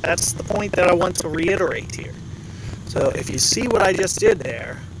line. That's the point that I want to reiterate here. So if you see what I just did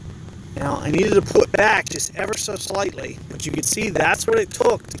there, now I needed to put back just ever so slightly, but you can see that's what it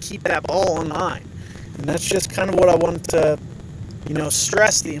took to keep that ball on line. And that's just kind of what I wanted to, you know,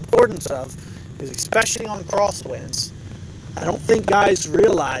 stress the importance of, is especially on crosswinds. I don't think guys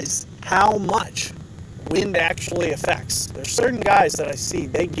realize how much wind actually affects. There's certain guys that I see,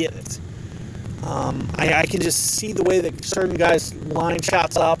 they get it. I can just see the way that certain guys line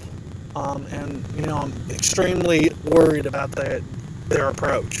shots up, and, you know, I'm extremely worried about their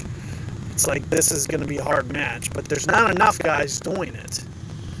approach. It's like, this is going to be a hard match, but there's not enough guys doing it.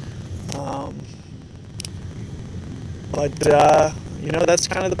 you know, that's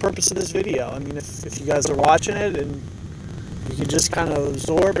kind of the purpose of this video. I mean, if you guys are watching it and you can just kind of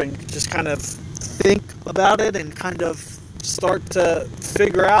absorb and just kind of think about it and kind of start to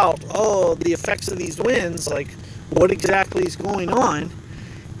figure out, oh, the effects of these winds, like what exactly is going on,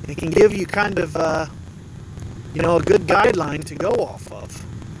 it can give you kind of, you know, a good guideline to go off of.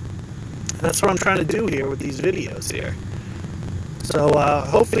 And that's what I'm trying to do here with these videos here. So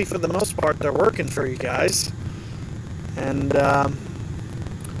hopefully for the most part they're working for you guys. And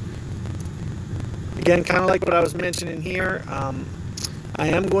again, kind of like what I was mentioning here, I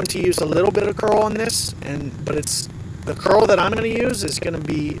am going to use a little bit of curl on this, but it's the curl that I'm going to use is going to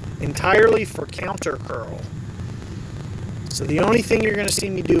be entirely for counter curl. So the only thing you're going to see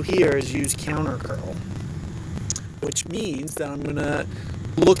me do here is use counter curl, which means that I'm going to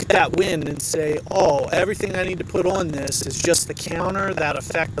look at that wind and say, oh, everything I need to put on this is just to counter that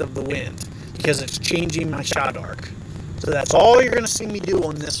effect of the wind, because it's changing my shot arc. So that's all you're going to see me do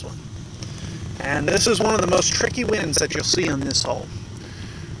on this one. And this is one of the most tricky winds that you'll see on this hole.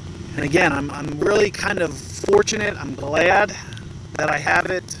 And again, I'm really kind of fortunate. I'm glad that I have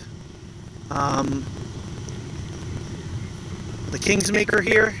it. The Kingsmaker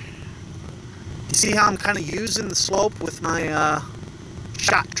here. You see how I'm kind of using the slope with my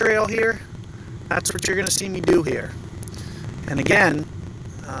shot trail here? That's what you're going to see me do here. And again,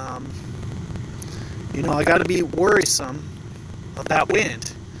 you know, I got to be worrisome of that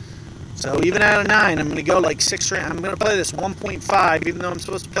wind. So even at a 9, I'm going to go like 6 rings. I'm going to play this 1.5, even though I'm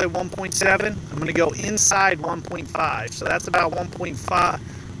supposed to play 1.7. I'm going to go inside 1.5. So that's about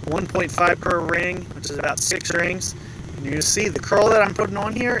 1.5 per ring, which is about 6 rings. And you're going to see the curl that I'm putting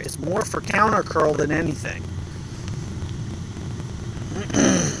on here is more for counter curl than anything.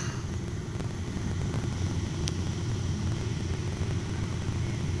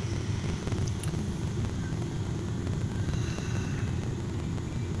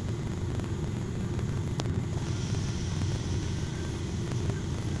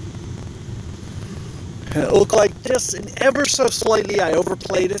 And it looked like just an ever so slightly I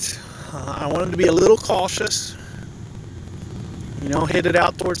overplayed it. I wanted to be a little cautious. You know, hit it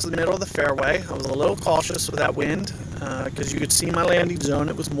out towards the middle of the fairway. I was a little cautious with that wind because you could see my landing zone.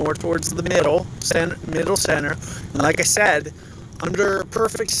 It was more towards the middle center. And like I said, under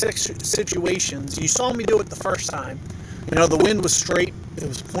perfect situations, you saw me do it the first time. You know, the wind was straight. It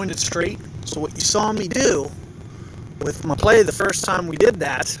was pointed straight. So what you saw me do with my play the first time we did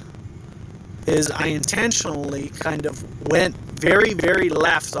that is I intentionally kind of went very, very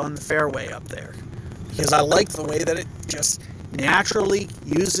left on the fairway up there, because I like the way that it just naturally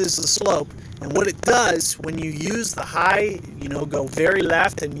uses the slope. And what it does when you use the high, you know, go very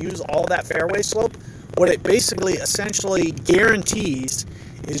left and use all that fairway slope, what it basically essentially guarantees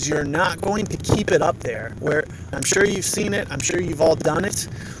is you're not going to keep it up there. Where I'm sure you've seen it, I'm sure you've all done it,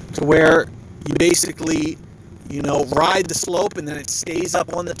 to where you basically, you know, ride the slope and then it stays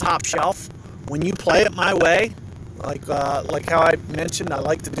up on the top shelf. When you play it my way, like how I mentioned, I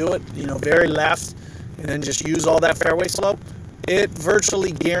like to do it, you know, very left, and then just use all that fairway slope, it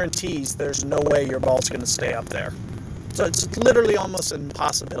virtually guarantees there's no way your ball's going to stay up there. So it's literally almost an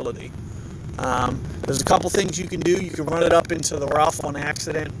impossibility. There's a couple things you can do. You can run it up into the rough on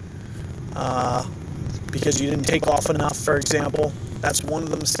accident because you didn't take off enough, for example. That's one of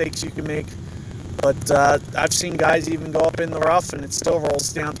the mistakes you can make. But I've seen guys even go up in the rough and it still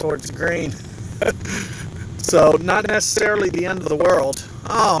rolls down towards the green. So not necessarily the end of the world.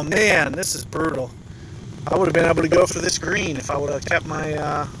 Oh man, this is brutal. I would have been able to go for this green if I would have kept my...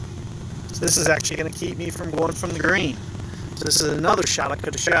 So this is actually going to keep me from going from the green. So this is another shot I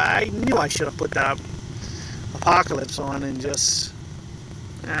could have shot. I knew I should have put that Apocalypse on and just...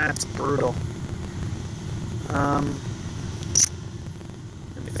 That's brutal. Let me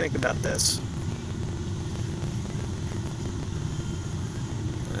think about this.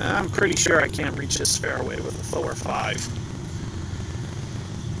 I'm pretty sure I can't reach this fairway with a 4 or 5.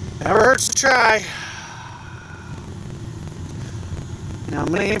 Never hurts to try. Now I'm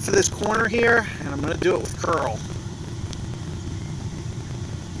going to aim for this corner here, and I'm going to do it with curl.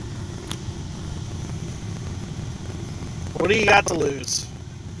 What do you got to lose?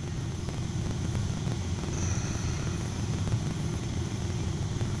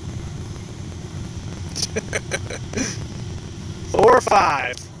 Four or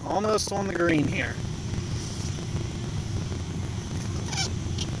 5. Almost on the green here.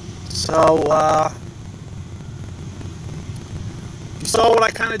 So, you saw what I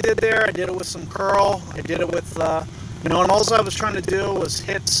kind of did there. I did it with some curl. I did it with, you know, and all I was trying to do was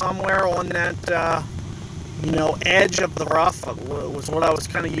hit somewhere on that, you know, edge of the rough was what I was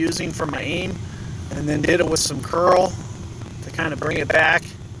kind of using for my aim. And then did it with some curl to to kind of bring it back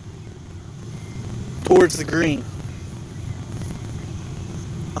towards the green.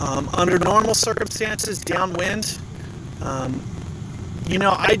 Under normal circumstances, downwind, you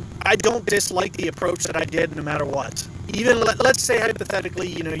know, I don't dislike the approach that I did no matter what. Even, let's say hypothetically,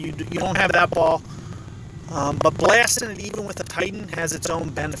 you know, you don't have that ball, but blasting it even with a Titan has its own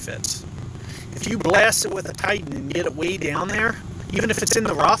benefits. If you blast it with a Titan and get it way down there, even if it's in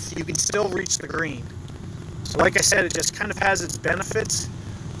the rough, you can still reach the green. So like I said, it just kind of has its benefits.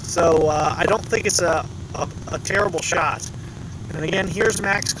 So I don't think it's a terrible shot. And again, here's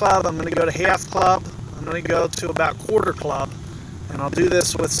max club. I'm going to go to half club. I'm going to go to about quarter club. And I'll do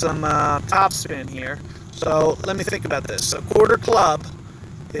this with some top spin here. So let me think about this. So quarter club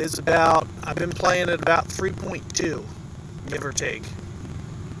is about, I've been playing at about 3.2, give or take.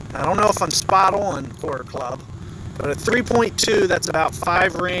 I don't know if I'm spot on quarter club, but at 3.2, that's about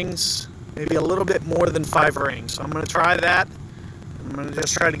 5 rings, maybe a little bit more than 5 rings. So I'm going to try that. I'm going to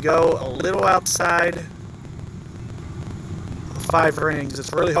just try to go a little outside of 5 rings.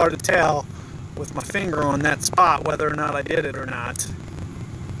 It's really hard to tell with my finger on that spot whether or not I did it or not.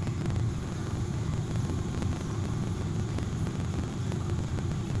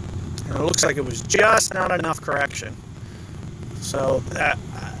 And it looks like it was just not enough correction. So I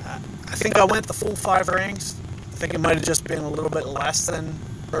think I went the full 5 rings. I think it might have just been a little bit less than,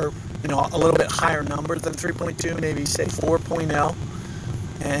 or you know, a little bit higher number than 3.2, maybe say 4.0.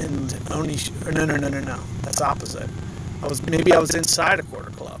 And only, no, that's opposite. Maybe I was inside a quarter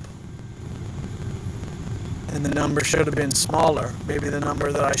club. And the number should have been smaller. Maybe the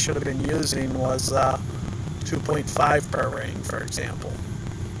number that I should have been using was 2.5 per ring, for example.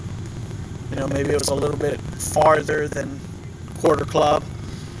 You know, maybe it was a little bit farther than quarter club.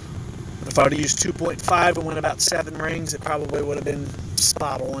 If I would have used 2.5 and went about 7 rings, it probably would have been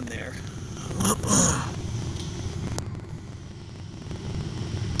spot on there.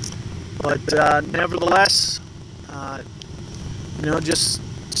 But nevertheless, you know, just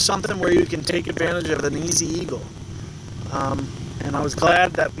something where you can take advantage of an easy eagle. And I was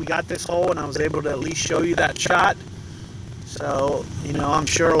glad that we got this hole and I was able to at least show you that shot. So, you know, I'm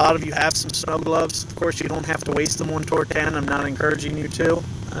sure a lot of you have some snow gloves. Of course, you don't have to waste them on Tour 10. I'm not encouraging you to.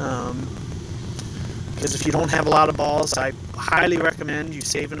 Because if you don't have a lot of balls, I highly recommend you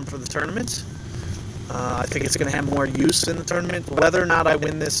saving them for the tournament. I think it's going to have more use in the tournament. Whether or not I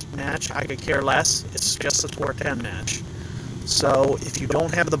win this match, I could care less. It's just a Tour 10 match. So if you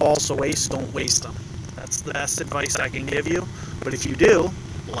don't have the balls to waste, don't waste them. That's the best advice I can give you. But if you do,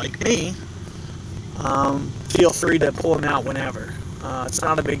 like me, feel free to pull them out whenever. It's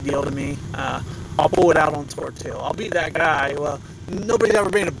not a big deal to me. I'll pull it out on Tour 2. I'll be that guy. Well, nobody's ever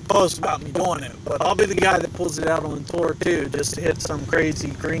made a post about me doing it, but I'll be the guy that pulls it out on Tour 2 just to hit some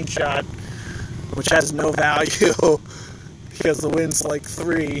crazy green shot, which has no value because the wind's like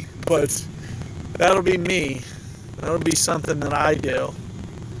 3, but that'll be me. That'll be something that I do.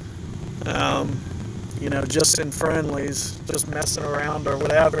 You know, just in friendlies, just messing around or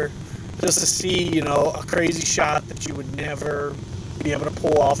whatever, just to see, you know, a crazy shot that you would never be able to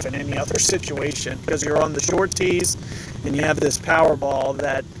pull off in any other situation, because you're on the short tees and you have this power ball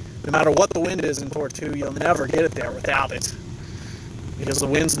that no matter what the wind is in Tour 2, you'll never get it there without it, because the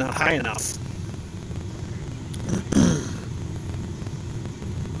wind's not high enough.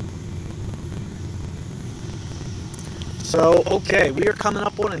 So, okay, we are coming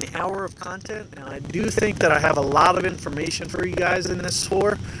up on an hour of content, and I do think that I have a lot of information for you guys in this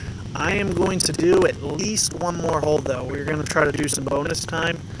tour. I am going to do at least one more hole, though. We're going to try to do some bonus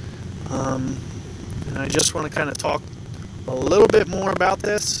time. And I just want to kind of talk a little bit more about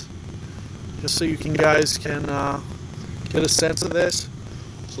this, just so you guys can get a sense of this.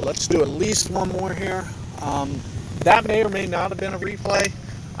 So let's do at least one more here. That may or may not have been a replay.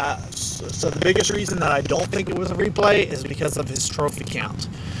 So the biggest reason that I don't think it was a replay is because of his trophy count.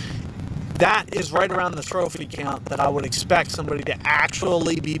 That is right around the trophy count that I would expect somebody to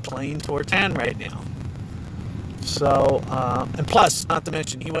actually be playing Tour 10 right now. So, and plus, not to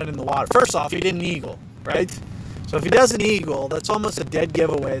mention, he went in the water. First off, he didn't eagle, right? So if he does an eagle, that's almost a dead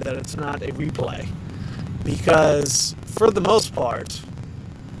giveaway that it's not a replay. Because, for the most part,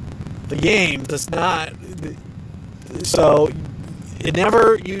 the game does not... So, it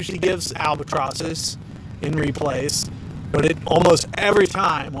never usually gives albatrosses in replays, but it almost every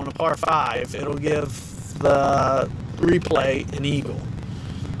time on a par 5, it'll give the replay an eagle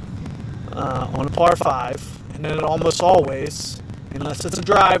on a par 5, and then it almost always, unless it's a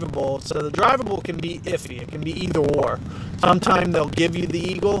drivable, so the drivable can be iffy. It can be either or. Sometimes they'll give you the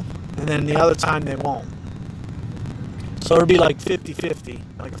eagle, and then the other time they won't. So it'll be like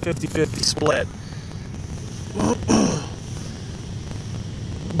 50-50, like a 50-50 split.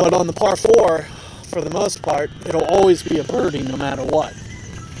 But on the par 4, for the most part, it'll always be a birdie no matter what.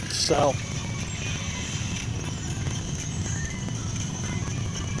 So,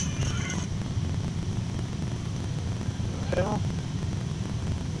 well,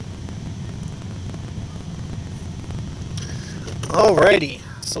 alrighty,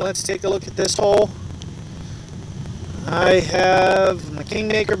 so let's take a look at this hole. I have my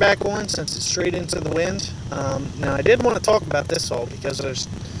Kingmaker back on since it's straight into the wind. Now I did want to talk about this hole because there's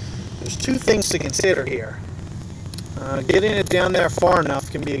two things to consider here. Getting it down there far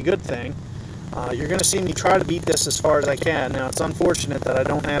enough can be a good thing. You're going to see me try to beat this as far as I can. Now it's unfortunate that I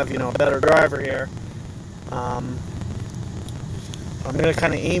don't have, a better driver here. I'm going to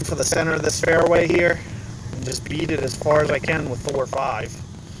kind of aim for the center of this fairway here and just beat it as far as I can with 4 or 5.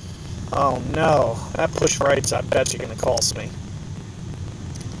 Oh no, that push right's I bet you're going to cost me.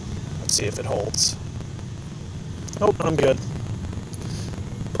 Let's see if it holds. Nope, I'm good.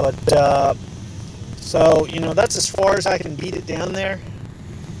 But, so, that's as far as I can beat it down there.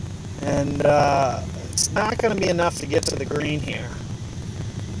 And it's not going to be enough to get to the green here.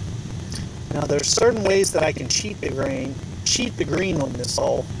 Now, there's certain ways that I can cheat the green on this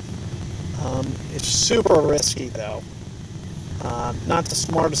hole. It's super risky, though. Not the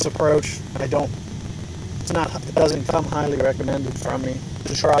smartest approach. It doesn't come highly recommended from me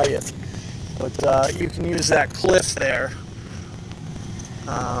to try it. But you can use that cliff there.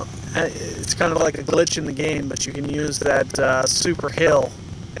 It's kind of like a glitch in the game, but you can use that super hill.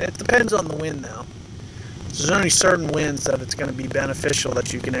 It depends on the wind, though. There's only certain winds that it's going to be beneficial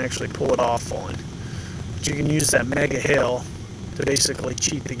that you can actually pull it off on. But you can use that mega hill to basically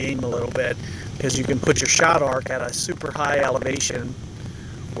cheat the game a little bit, because you can put your shot arc at a super high elevation,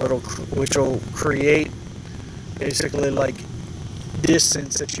 which will create basically like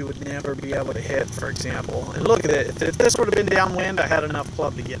distance that you would never be able to hit, for example. And look at it, if this would have been downwind, I had enough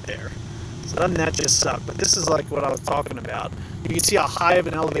club to get there. So doesn't that just suck? But this is like what I was talking about. You can see how high of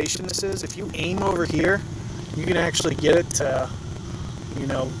an elevation this is. If you aim over here, you can actually get it to,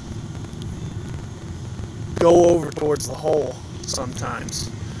 go over towards the hole sometimes.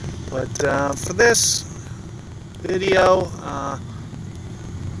 But for this video,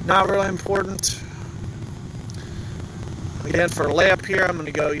 not really important. Again, for a layup here, I'm going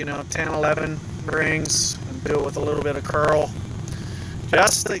to go, 10, 11 rings and do it with a little bit of curl.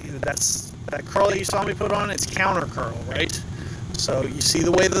 That curl that you saw me put on, it's counter curl, right? So you see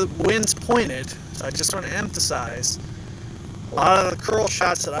the way the wind's pointed. So I just want to emphasize, a lot of the curl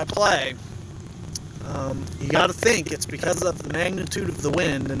shots that I play, you got to think it's because of the magnitude of the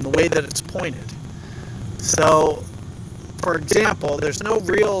wind and the way that it's pointed. So, for example, there's no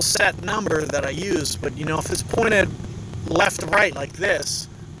real set number that I use, but if it's pointed left to right like this,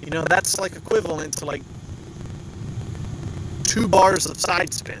 that's like equivalent to like 2 bars of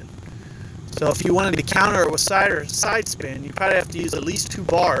side spin. So if you wanted to counter it with side spin, you probably have to use at least 2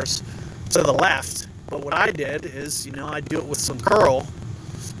 bars to the left. But what I did is, I do it with some curl.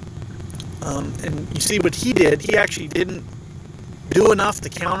 And you see what he did, he actually didn't do enough to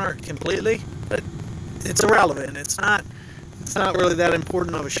counter it completely, but it's irrelevant. It's not really that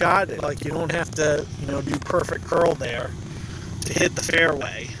important of a shot. Like, you don't have to, do perfect curl there to hit the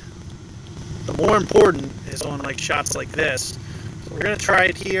fairway. The more important is on like shots like this. So we're going to try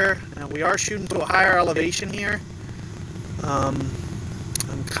it here. Now we are shooting to a higher elevation here. I'm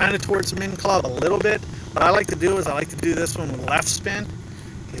kind of towards min club a little bit. What I like to do is I like to do this one with left spin,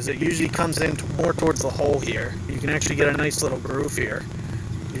 because it usually comes in more towards the hole here. You can actually get a nice little groove here.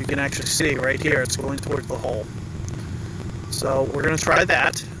 You can actually see right here it's going towards the hole. So we're going to try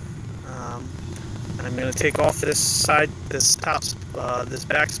that. And I'm going to take off this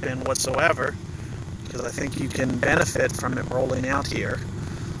backspin whatsoever, because I think you can benefit from it rolling out here.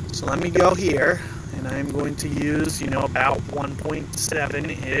 So let me go here, and I'm going to use, about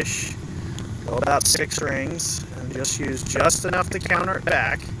 1.7-ish, go about 6 rings, and just use just enough to counter it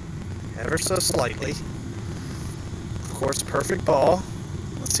back, ever so slightly. Of course, perfect ball.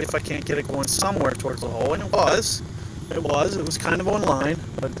 Let's see if I can't get it going somewhere towards the hole, and it was kind of on line,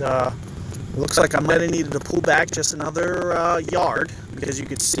 but it looks like I might have needed to pull back just another yard, because you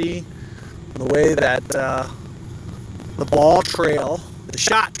could see the way that the ball trail, the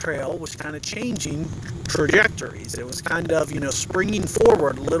shot trail, was kind of changing trajectories. It was kind of, springing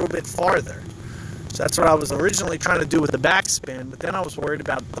forward a little bit farther. So that's what I was originally trying to do with the backspin, but then I was worried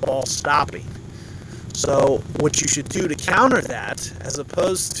about the ball stopping. So what you should do to counter that, as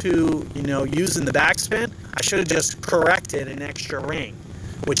opposed to, using the backspin, I should have just corrected an extra ring,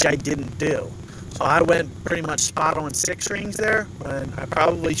 which I didn't do. So I went pretty much spot on 6 rings there, when I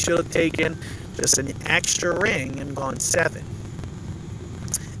probably should have taken just an extra ring and gone 7.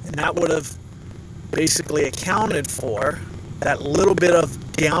 And that would have basically accounted for that little bit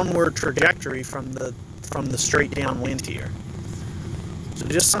of downward trajectory from the straight downwind here. So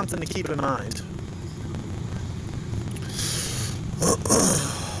just something to keep in mind.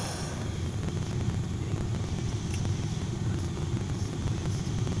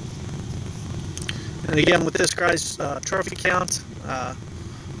 And again, with this guy's trophy count,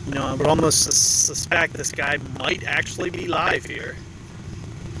 you know, I would almost suspect this guy might actually be live here.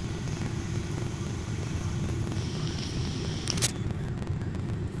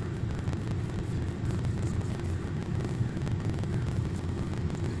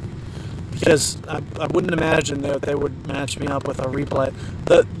 Because I wouldn't imagine that they would match me up with a replay.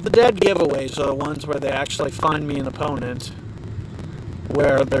 The dead giveaways are the ones where they actually find me an opponent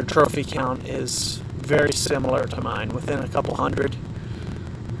where their trophy count is very similar to mine, within a couple hundred.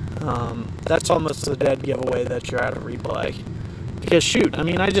 That's almost a dead giveaway that you're at a replay. Because shoot, I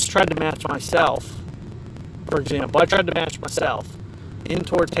mean, I just tried to match myself. For example, I tried to match myself in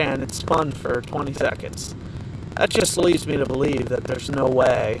Tour 10. It spun for 20 seconds. That just leads me to believe that there's no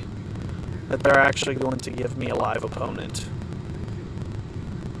way that they're actually going to give me a live opponent.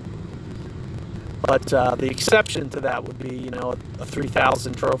 But the exception to that would be, you know, a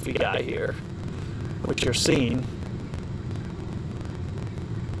 3,000 trophy guy here, which you're seeing.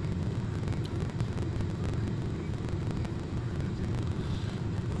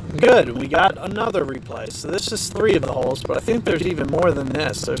 Good, we got another replay. So this is 3 of the holes, but I think there's even more than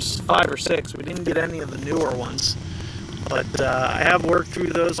this. There's 5 or 6. We didn't get any of the newer ones. But I have worked through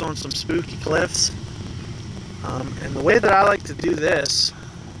those on some spooky cliffs. And the way that I like to do this,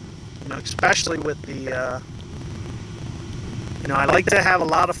 you know, especially with the, you know, I like to have a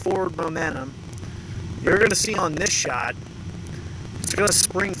lot of forward momentum. You're going to see on this shot, it's going to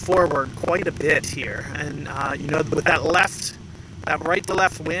spring forward quite a bit here. And, you know, with that right to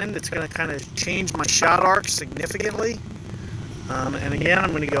left wind, it's going to kind of change my shot arc significantly. And again, I'm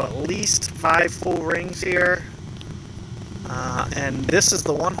going to go at least 5 full rings here. And this is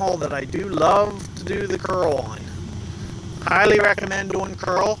the one hole that I do love to do the curl on. Highly recommend doing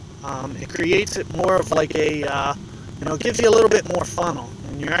curl. It creates it more of like a, you know, it gives you a little bit more funnel.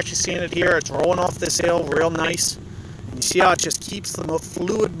 And you're actually seeing it here. It's rolling off this hill real nice. And you see how it just keeps the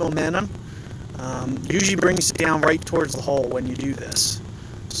fluid momentum. Usually brings it down right towards the hole when you do this.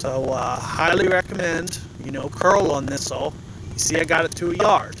 So highly recommend, you know, curl on this hole. You see I got it to a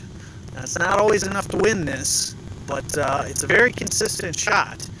yard. Now, it's not always enough to win this, but it's a very consistent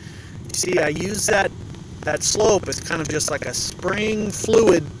shot. You see, I use that slope as kind of just like a spring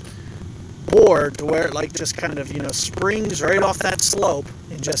fluid board to where it like just kind of, you know, springs right off that slope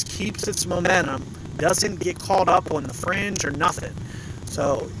and just keeps its momentum. Doesn't get caught up on the fringe or nothing.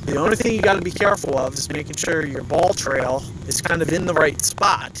 So the only thing you got to be careful of is making sure your ball trail is kind of in the right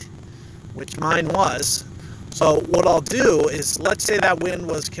spot, which mine was. So what I'll do is, let's say that wind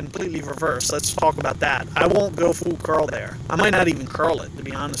was completely reversed. Let's talk about that. I won't go full curl there. I might not even curl it, to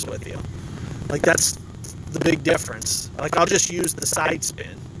be honest with you. Like, that's the big difference. Like, I'll just use the side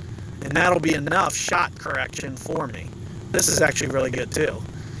spin, and that'll be enough shot correction for me. This is actually really good too.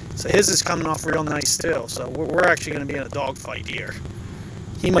 So his is coming off real nice too. So we're actually going to be in a dogfight here.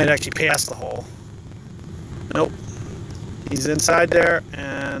 He might actually pass the hole. Nope. He's inside there,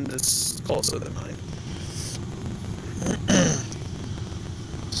 and it's closer than mine.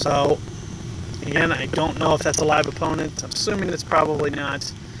 So, again, I don't know if that's a live opponent. I'm assuming it's probably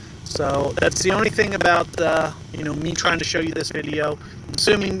not. So that's the only thing about, you know, me trying to show you this video. I'm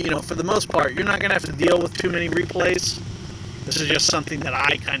assuming, you know, for the most part, you're not going to have to deal with too many replays. This is just something that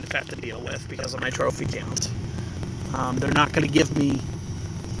I kind of have to deal with because of my trophy count. They're not going to give me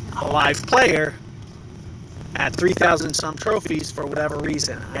a live player at 3,000 some trophies for whatever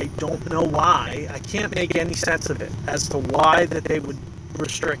reason. I don't know why. I can't make any sense of it as to why that they would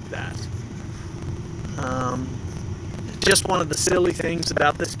restrict that. It's just one of the silly things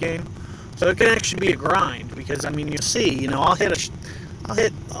about this game. So it can actually be a grind because, I mean, you'll see, you know, I'll hit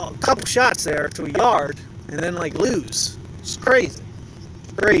a couple shots there to a yard and then like lose. It's crazy.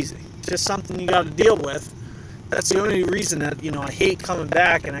 Crazy. It's just something you got to deal with. That's the only reason that, you know, I hate coming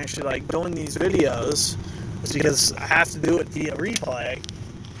back and actually like doing these videos, is because I have to do it via replay.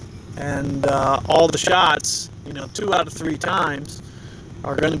 And all the shots, you know, 2 out of 3 times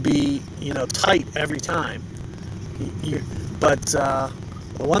are going to be, you know, tight every time. But the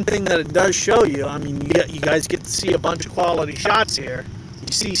one thing that it does show you, I mean, you guys get to see a bunch of quality shots here.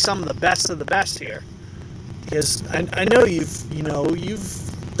 You see some of the best here. Because I know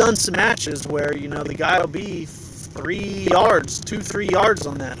you've done some matches where, you know, the guy will be 3 yards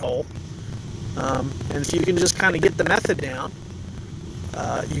on that hole. And if you can just kind of get the method down,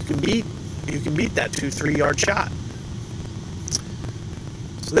 you can beat that 2-3 yard shot.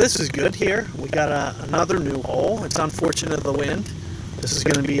 So this is good here. We got another new hole. It's unfortunate of the wind. This is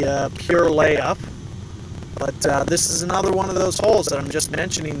going to be a pure layup. But this is another one of those holes that I'm just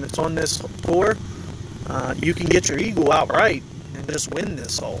mentioning that's on this tour. You can get your eagle outright and just win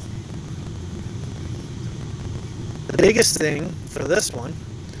this hole. The biggest thing for this one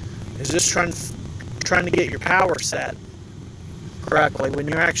is just trying to get your power set correctly when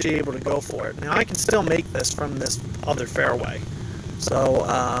you're actually able to go for it. Now I can still make this from this other fairway. So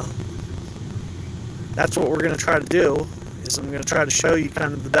that's what we're going to try to do, is I'm going to try to show you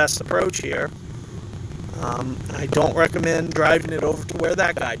kind of the best approach here. I don't recommend driving it over to where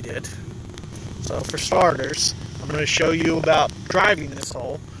that guy did. So for starters, I'm going to show you about driving this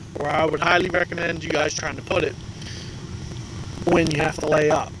hole, where I would highly recommend you guys trying to put it when you have to lay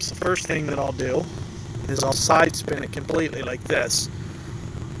up. So first thing that I'll do is I'll side spin it completely like this.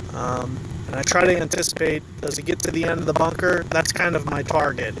 And I try to anticipate, does it get to the end of the bunker? That's kind of my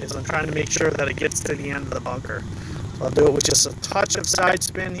target, is I'm trying to make sure that it gets to the end of the bunker. So I'll do it with just a touch of side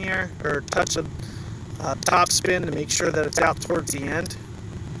spin here, or a touch of top spin to make sure that it's out towards the end.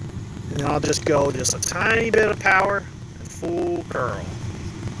 And then I'll just go just a tiny bit of power and full curl.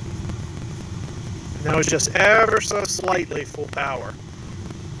 And that was just ever so slightly full power.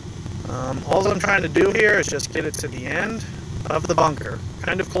 All I'm trying to do here is just get it to the end of the bunker,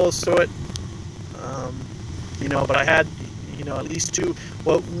 kind of close to it. You know, but I had, you know, at least two.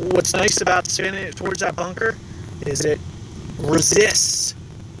 What's nice about spinning it towards that bunker is it resists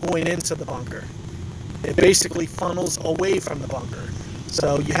going into the bunker. It basically funnels away from the bunker.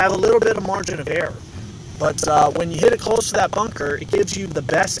 So you have a little bit of margin of error. But when you hit it close to that bunker, it gives you the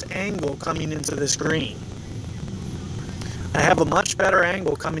best angle coming into this green. I have a much better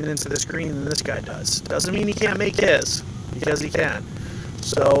angle coming into this green than this guy does. Doesn't mean he can't make his, because he can.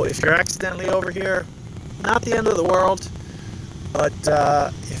 So if you're accidentally over here, not the end of the world. But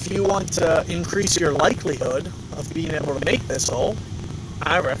if you want to increase your likelihood of being able to make this hole,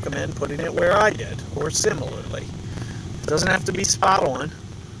 I recommend putting it where I did, or similarly. It doesn't have to be spot on,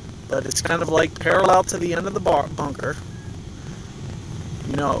 but it's kind of like parallel to the end of the bunker.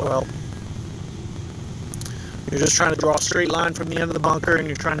 You know, well, you're just trying to draw a straight line from the end of the bunker, and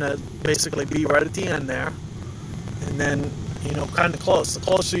you're trying to basically be right at the end there. And then, you know, kind of close. The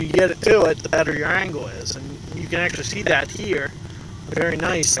closer you get it to it, the better your angle is. And you can actually see that here. Very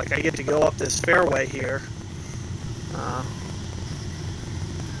nice. Like I get to go up this fairway here.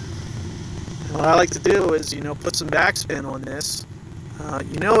 And what I like to do is, you know, put some backspin on this.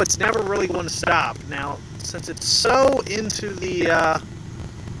 You know, it's never really going to stop. Now, since it's so into the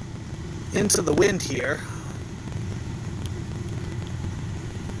wind here,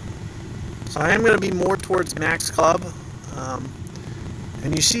 so I am going to be more towards max club.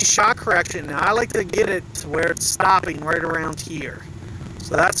 And you see shot correction. Now I like to get it to where it's stopping right around here.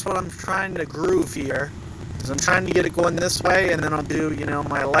 So that's what I'm trying to groove here. Is I'm trying to get it going this way, and then I'll do, you know,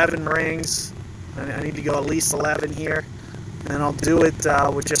 my 11 rings. I need to go at least 11 here. And then I'll do it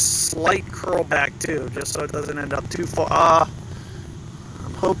with just slight curl back too, just so it doesn't end up too far.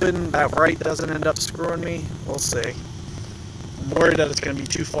 I'm hoping that right doesn't end up screwing me. We'll see. I'm worried that it's going to be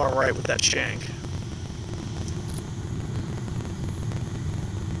too far right with that shank.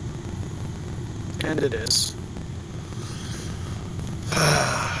 And it is.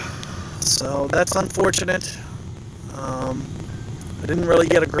 So that's unfortunate. I didn't really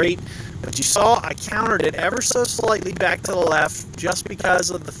get a great, but you saw I countered it ever so slightly back to the left, just because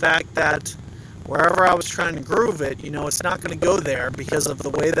of the fact that wherever I was trying to groove it, you know, it's not going to go there because of the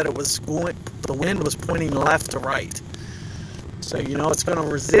way that it was going. The wind was pointing left to right. So, you know, it's going to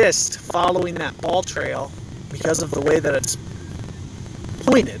resist following that ball trail because of the way that it's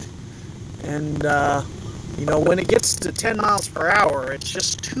pointed. And, you know, when it gets to 10 miles per hour, it's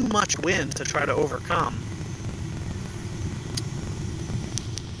just too much wind to try to overcome.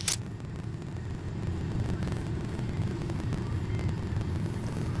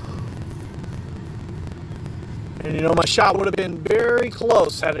 And, you know, my shot would have been very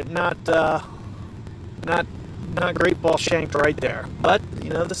close had it not great ball shanked right there. But,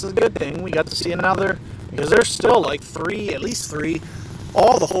 you know, this is a good thing. We got to see another, because there's still like at least three.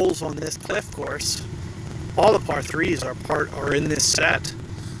 All the holes on this cliff course, all the par 3s are in this set.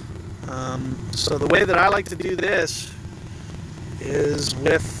 So the way that I like to do this is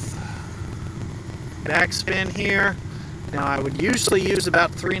with backspin here. Now I would usually use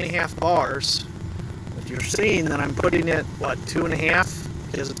about 3.5 bars. But you're seeing that I'm putting it, what, 2.5?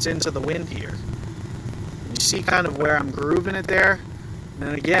 Because it's into the wind here. And you see kind of where I'm grooving it there. And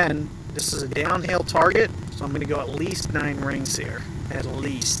then again, this is a downhill target, so I'm going to go at least 9 rings here. at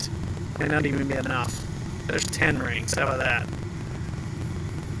least. Might not even be enough. There's 10 rings. How about that?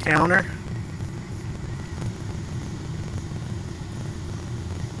 Counter.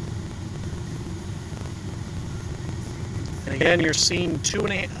 And again, you're seeing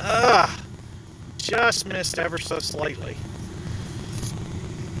 2.5. Just missed ever so slightly.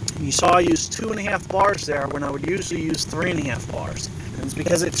 You saw I used 2.5 bars there when I would usually use 3.5 bars. And it's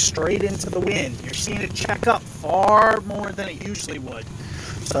because it's straight into the wind. You're seeing it check up far more than it usually would.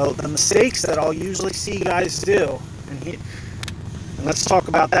 So the mistakes that I'll usually see guys do, and let's talk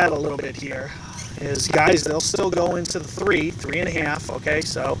about that a little bit here, is guys, they'll still go into the 3.5, okay?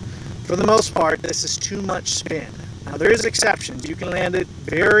 So for the most part, this is too much spin. Now there is exceptions. You can land it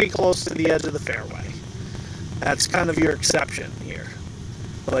very close to the edge of the fairway. That's kind of your exception here.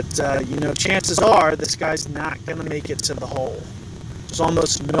 But, you know, chances are this guy's not going to make it to the hole. There's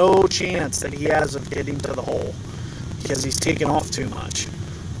almost no chance that he has of getting to the hole because he's taken off too much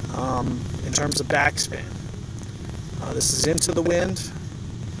in terms of backspin. This is into the wind,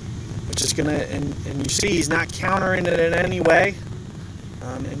 which is going to, and you see he's not countering it in any way.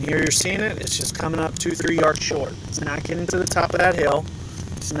 And here you're seeing it, it's just coming up 2-3 yards short. It's not getting to the top of that hill.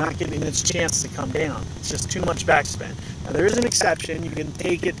 It's not getting its chance to come down. It's just too much backspin. Now there is an exception. You can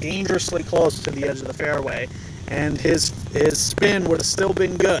take it dangerously close to the edge of the fairway, and his spin would have still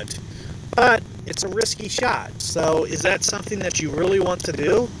been good. But it's a risky shot. So is that something that you really want to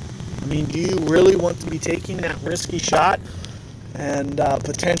do? I mean, do you really want to be taking that risky shot and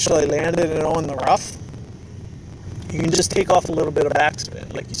potentially landing it on the rough? You can just take off a little bit of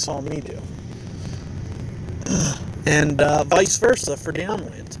backspin like you saw me do. And vice versa for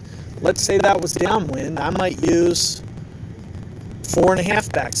downwind. Let's say that was downwind, I might use 4.5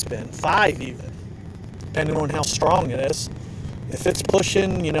 backspin, 5 even, depending on how strong it is. If it's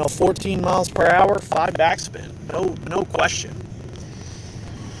pushing, you know, 14 miles per hour, 5 backspin, no question.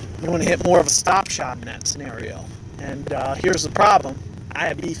 You want to hit more of a stop shot in that scenario. And here's the problem. I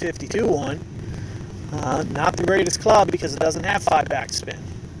have B52 on. Not the greatest club because it doesn't have 5 backspin.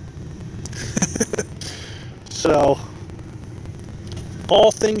 So,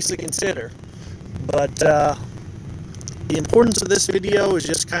 all things to consider. But the importance of this video is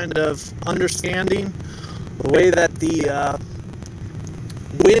just kind of understanding the way that the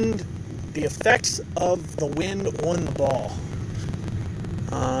wind, the effects of the wind on the ball.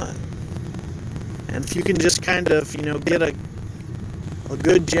 And if you can just kind of, you know, get a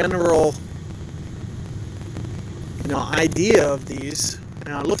good general, you know, idea of these.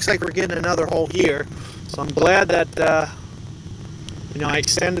 Now it looks like we're getting another hole here, so I'm glad that you know, I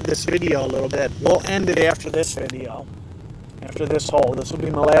extended this video a little bit. We'll end it after this video, after this hole. This will be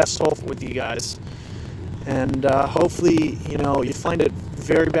my last hole with you guys, and hopefully, you know, you find it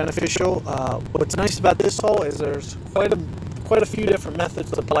very beneficial. What's nice about this hole is there's quite a few different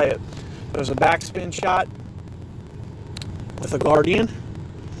methods to play it. There's a backspin shot with a Guardian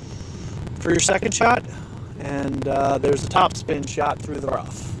for your second shot. And there's a topspin shot through the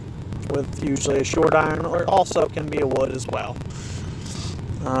rough with usually a short iron, or also can be a wood as well.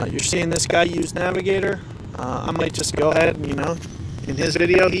 You're seeing this guy use Navigator. I might just go ahead and, you know, in his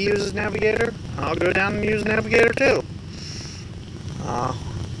video he uses Navigator. I'll go down and use Navigator too.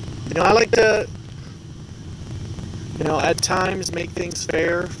 You know, I like to, you know, at times make things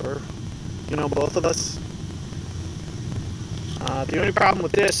fair for, you know, both of us. The only problem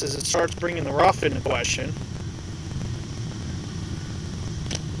with this is it starts bringing the rough into question.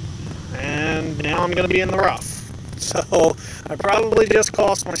 And now I'm going to be in the rough. So I probably just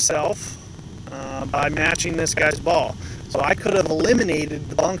cost myself by matching this guy's ball. So I could have eliminated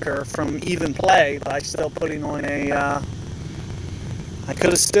the bunker from even play by still putting on a... I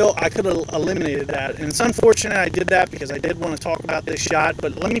could have eliminated that. And it's unfortunate I did that because I did want to talk about this shot,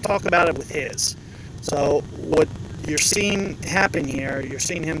 but let me talk about it with his. So what you're seeing happen here, you're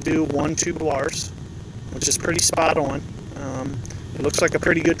seeing him do 1-2 bars, which is pretty spot on. It looks like a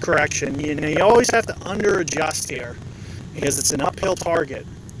pretty good correction. You know, you always have to under adjust here because it's an uphill target.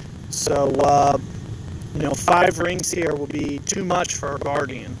 So, you know, 5 rings here will be too much for a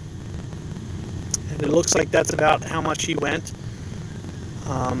Guardian. And it looks like that's about how much he went.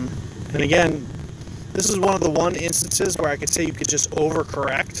 And again, this is one of the instances where I could say you could just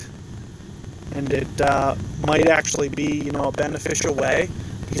overcorrect. And it might actually be, you know, a beneficial way,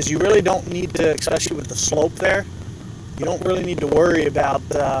 because you really don't need to, especially with the slope there, you don't really need to worry about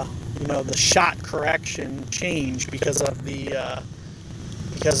the, you know, the shot correction change because of the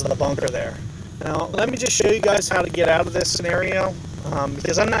bunker there. Now, let me just show you guys how to get out of this scenario,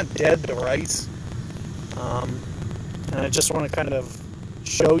 because I'm not dead to rights, and I just want to kind of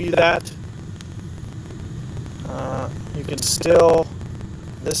show you that. You can still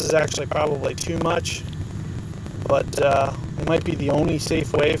This is actually probably too much, but it might be the only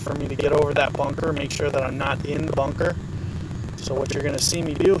safe way for me to get over that bunker, make sure that I'm not in the bunker. So what you're going to see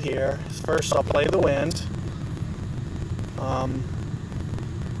me do here is first I'll play the wind.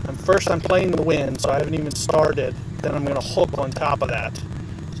 First I'm playing the wind, so I haven't even started. Then I'm going to hook on top of that.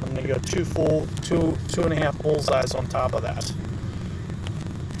 So I'm going to go two and a half bullseyes on top of that.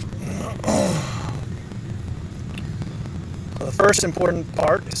 So the first important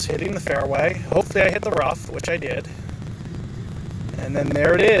part is hitting the fairway. Hopefully I hit the rough, which I did. And then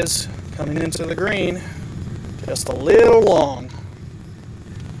there it is, coming into the green, just a little long.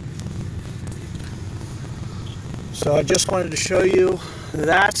 So I just wanted to show you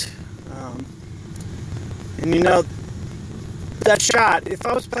that. And you know, that shot, if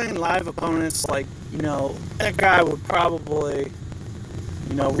I was playing live opponents, like, you know, that guy would probably,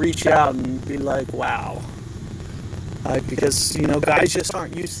 you know, reach out and be like, wow. Because, you know, guys just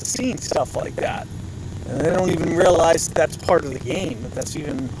aren't used to seeing stuff like that. And they don't even realize that's part of the game, that that's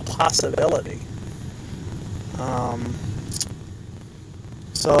even a possibility.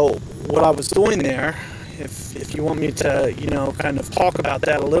 So what I was doing there, if you want me to, you know, kind of talk about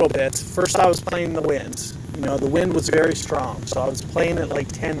that a little bit, first I was playing the wind. You know, the wind was very strong, so I was playing it like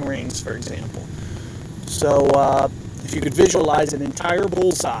 10 rings, for example. So if you could visualize an entire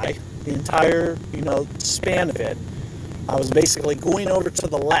bullseye, the entire, you know, span of it, I was basically going over to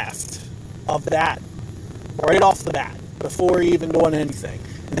the left of that, right off the bat, before even doing anything.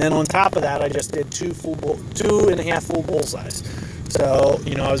 And then on top of that, I just did two and a half full bullseyes. So,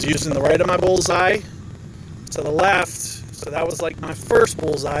 you know, I was using the right of my bullseye to the left, so that was like my first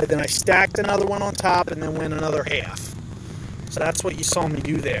bullseye. Then I stacked another one on top and then went another half. So that's what you saw me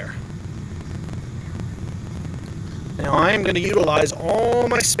do there. Now I am going to utilize all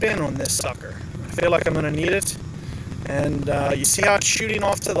my spin on this sucker. I feel like I'm going to need it. And you see how it's shooting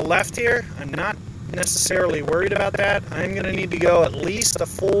off to the left here? I'm not necessarily worried about that. I'm going to need to go at least a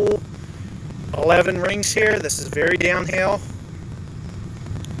full 11 rings here. This is very downhill.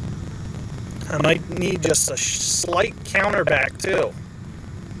 I might need just a slight counter back too,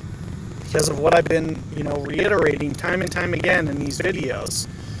 because of what I've been, you know, reiterating time and time again in these videos.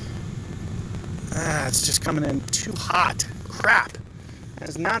 It's just coming in too hot. Crap.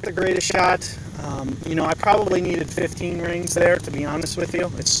 It's not the greatest shot. You know, I probably needed 15 rings there, to be honest with you.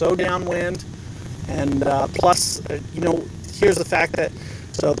 It's so downwind. And plus, you know, here's the fact that,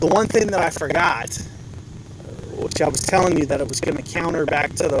 so the one thing that I forgot, which I was telling you that it was going to counter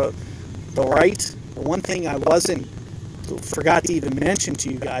back to the right, the one thing I forgot to even mention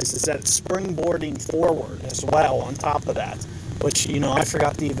to you guys is that it's springboarding forward as well on top of that, which, you know, I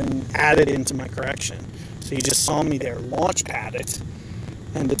forgot to even add it into my correction. So you just saw me there launch pad it,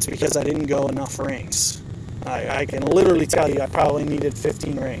 and it's because I didn't go enough rings. I can literally tell you I probably needed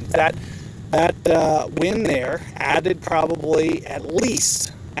 15 rings. That win there added probably at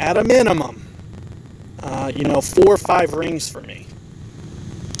least, at a minimum, you know, 4 or 5 rings for me.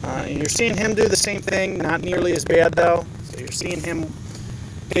 And you're seeing him do the same thing, not nearly as bad though. So you're seeing him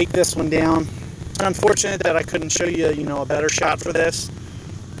take this one down. It's unfortunate that I couldn't show you, you know, a better shot for this,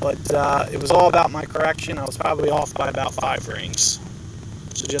 but it was all about my correction. I was probably off by about 5 rings.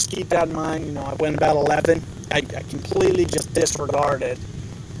 So just keep that in mind. You know, I went about 11. I completely just disregarded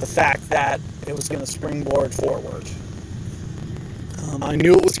the fact that it was going to springboard forward. I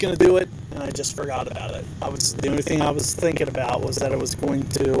knew it was going to do it, and I just forgot about it. The only thing I was thinking about was that it was going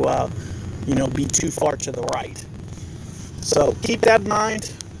to, you know, be too far to the right. So keep that in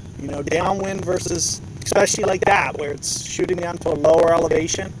mind. You know, downwind versus, especially like that, where it's shooting down to a lower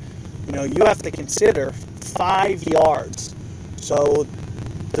elevation. You know, you have to consider 5 yards. So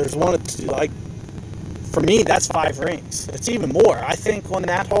there's one, like, for me, that's 5 rings. It's even more. I think on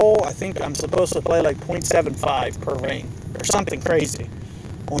that hole, I think I'm supposed to play like 0.75 per ring or something crazy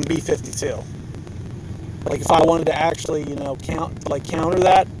on B52. Like if I wanted to actually, you know, counter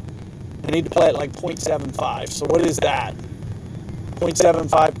that, I need to play it like 0.75. So what is that?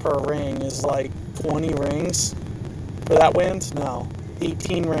 0.75 per ring is like 20 rings for that wind? No,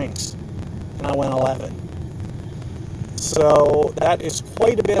 18 rings. And I went 11. So that is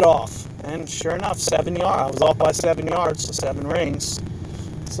quite a bit off. And sure enough, 7 yards. I was off by 7 yards, so 7 rings.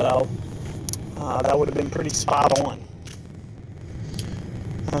 So that would have been pretty spot on.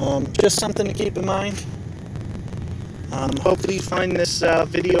 Just something to keep in mind. Hopefully you find this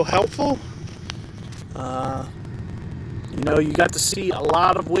video helpful. You know, you got to see a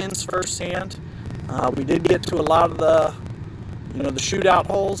lot of wins firsthand. We did get to a lot of the, you know, the shootout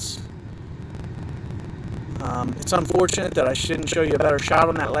holes. It's unfortunate that I shouldn't show you a better shot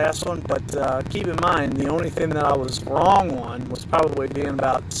on that last one, but keep in mind the only thing that I was wrong on was probably being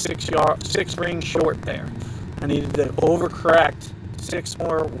about 6 rings short there. I needed to overcorrect 6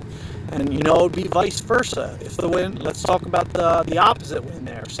 more, and you know, it would be vice versa. If the wind, let's talk about the opposite wind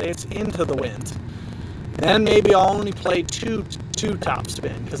there. Say it's into the wind, then maybe I'll only play two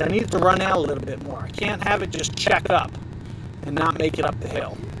topspin because I need it to run out a little bit more. I can't have it just check up and not make it up the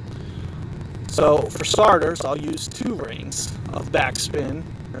hill. So for starters, I'll use 2 rings of backspin,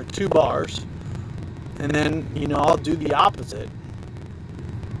 or 2 bars, and then, you know, I'll do the opposite.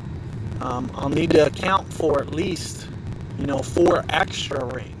 I'll need to account for at least, you know, 4 extra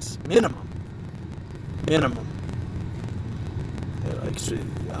rings, minimum.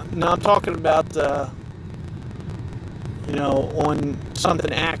 Now I'm talking about, you know, on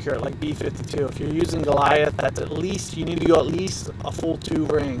something accurate like B52. If you're using Goliath, that's at least, you need to go at least a full 2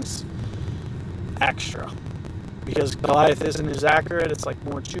 rings extra, because Goliath isn't as accurate. It's like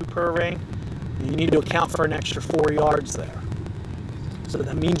more 2 per ring. You need to account for an extra 4 yards there, so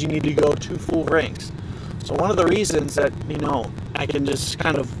that means you need to go 2 full rings. So one of the reasons that, you know, I can just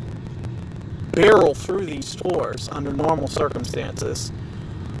kind of barrel through these tours under normal circumstances,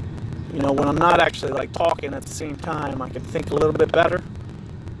 you know, when I'm not actually like talking at the same time, I can think a little bit better,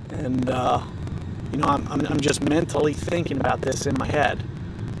 and you know, I'm just mentally thinking about this in my head.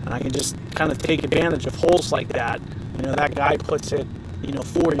 And I can just kind of take advantage of holes like that. You know, that guy puts it, you know,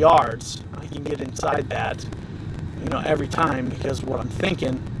 4 yards. I can get inside that, you know, every time, because what I'm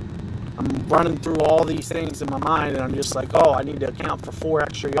thinking, I'm running through all these things in my mind, and I'm just like, oh, I need to account for 4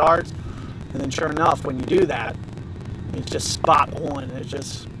 extra yards. And then sure enough, when you do that, it's just spot on. It's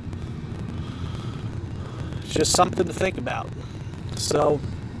just something to think about. So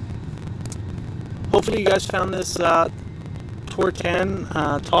hopefully you guys found this Tour 10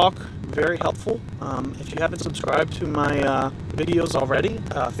 talk very helpful. If you haven't subscribed to my videos already,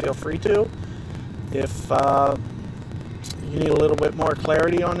 feel free to. If you need a little bit more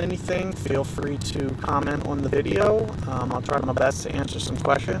clarity on anything, feel free to comment on the video. I'll try my best to answer some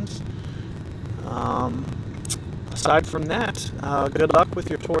questions. Aside from that, good luck with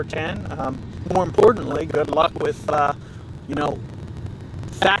your Tour 10. More importantly, good luck with you know,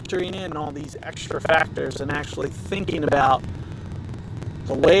 factoring in all these extra factors and actually thinking about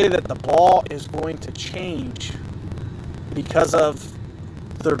the way that the ball is going to change because of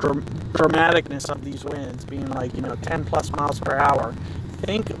the dramaticness of these winds being like, you know, 10 plus miles per hour.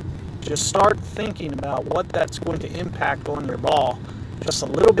 Just start thinking about what that's going to impact on your ball just a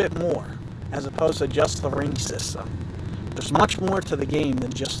little bit more, as opposed to just the ring system. There's much more to the game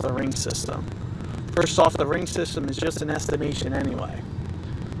than just the ring system. First off, the ring system is just an estimation anyway.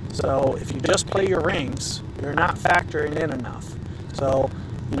 So if you just play your rings, you're not factoring in enough. So,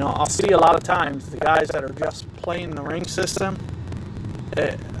 you know, I'll see a lot of times the guys that are just playing the ring system,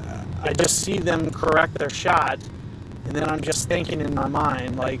 I just see them correct their shot, and then I'm just thinking in my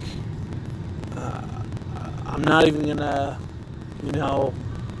mind, like, I'm not even gonna, you know,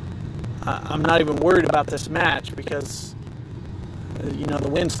 I'm not even worried about this match because, you know, the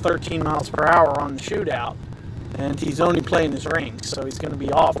wind's 13 miles per hour on the shootout, and he's only playing his rings, so he's going to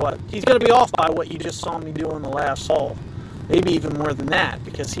be off. He's going to be off by what you just saw me do on the last hole, maybe even more than that,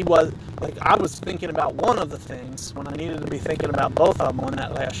 because he was like, I was thinking about one of the things when I needed to be thinking about both of them on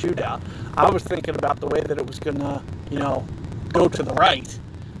that last shootout. I was thinking about the way that it was going to, you know, go to the right,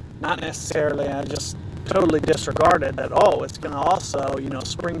 not necessarily. I just totally disregarded that. Oh, it's going to also, you know,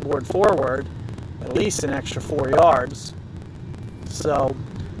 springboard forward at least an extra 4 yards. So,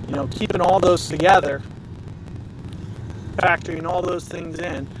 you know, keeping all those together, factoring all those things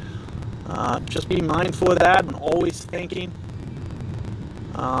in, just be mindful of that and always thinking.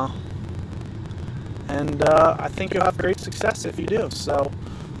 And I think you'll have great success if you do. So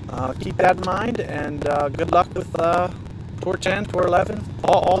keep that in mind, and good luck with Tour 10, Tour 11,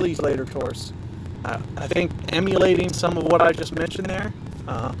 all these later tours. I think emulating some of what I just mentioned there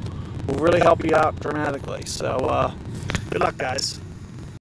will really help you out dramatically. So good luck, guys.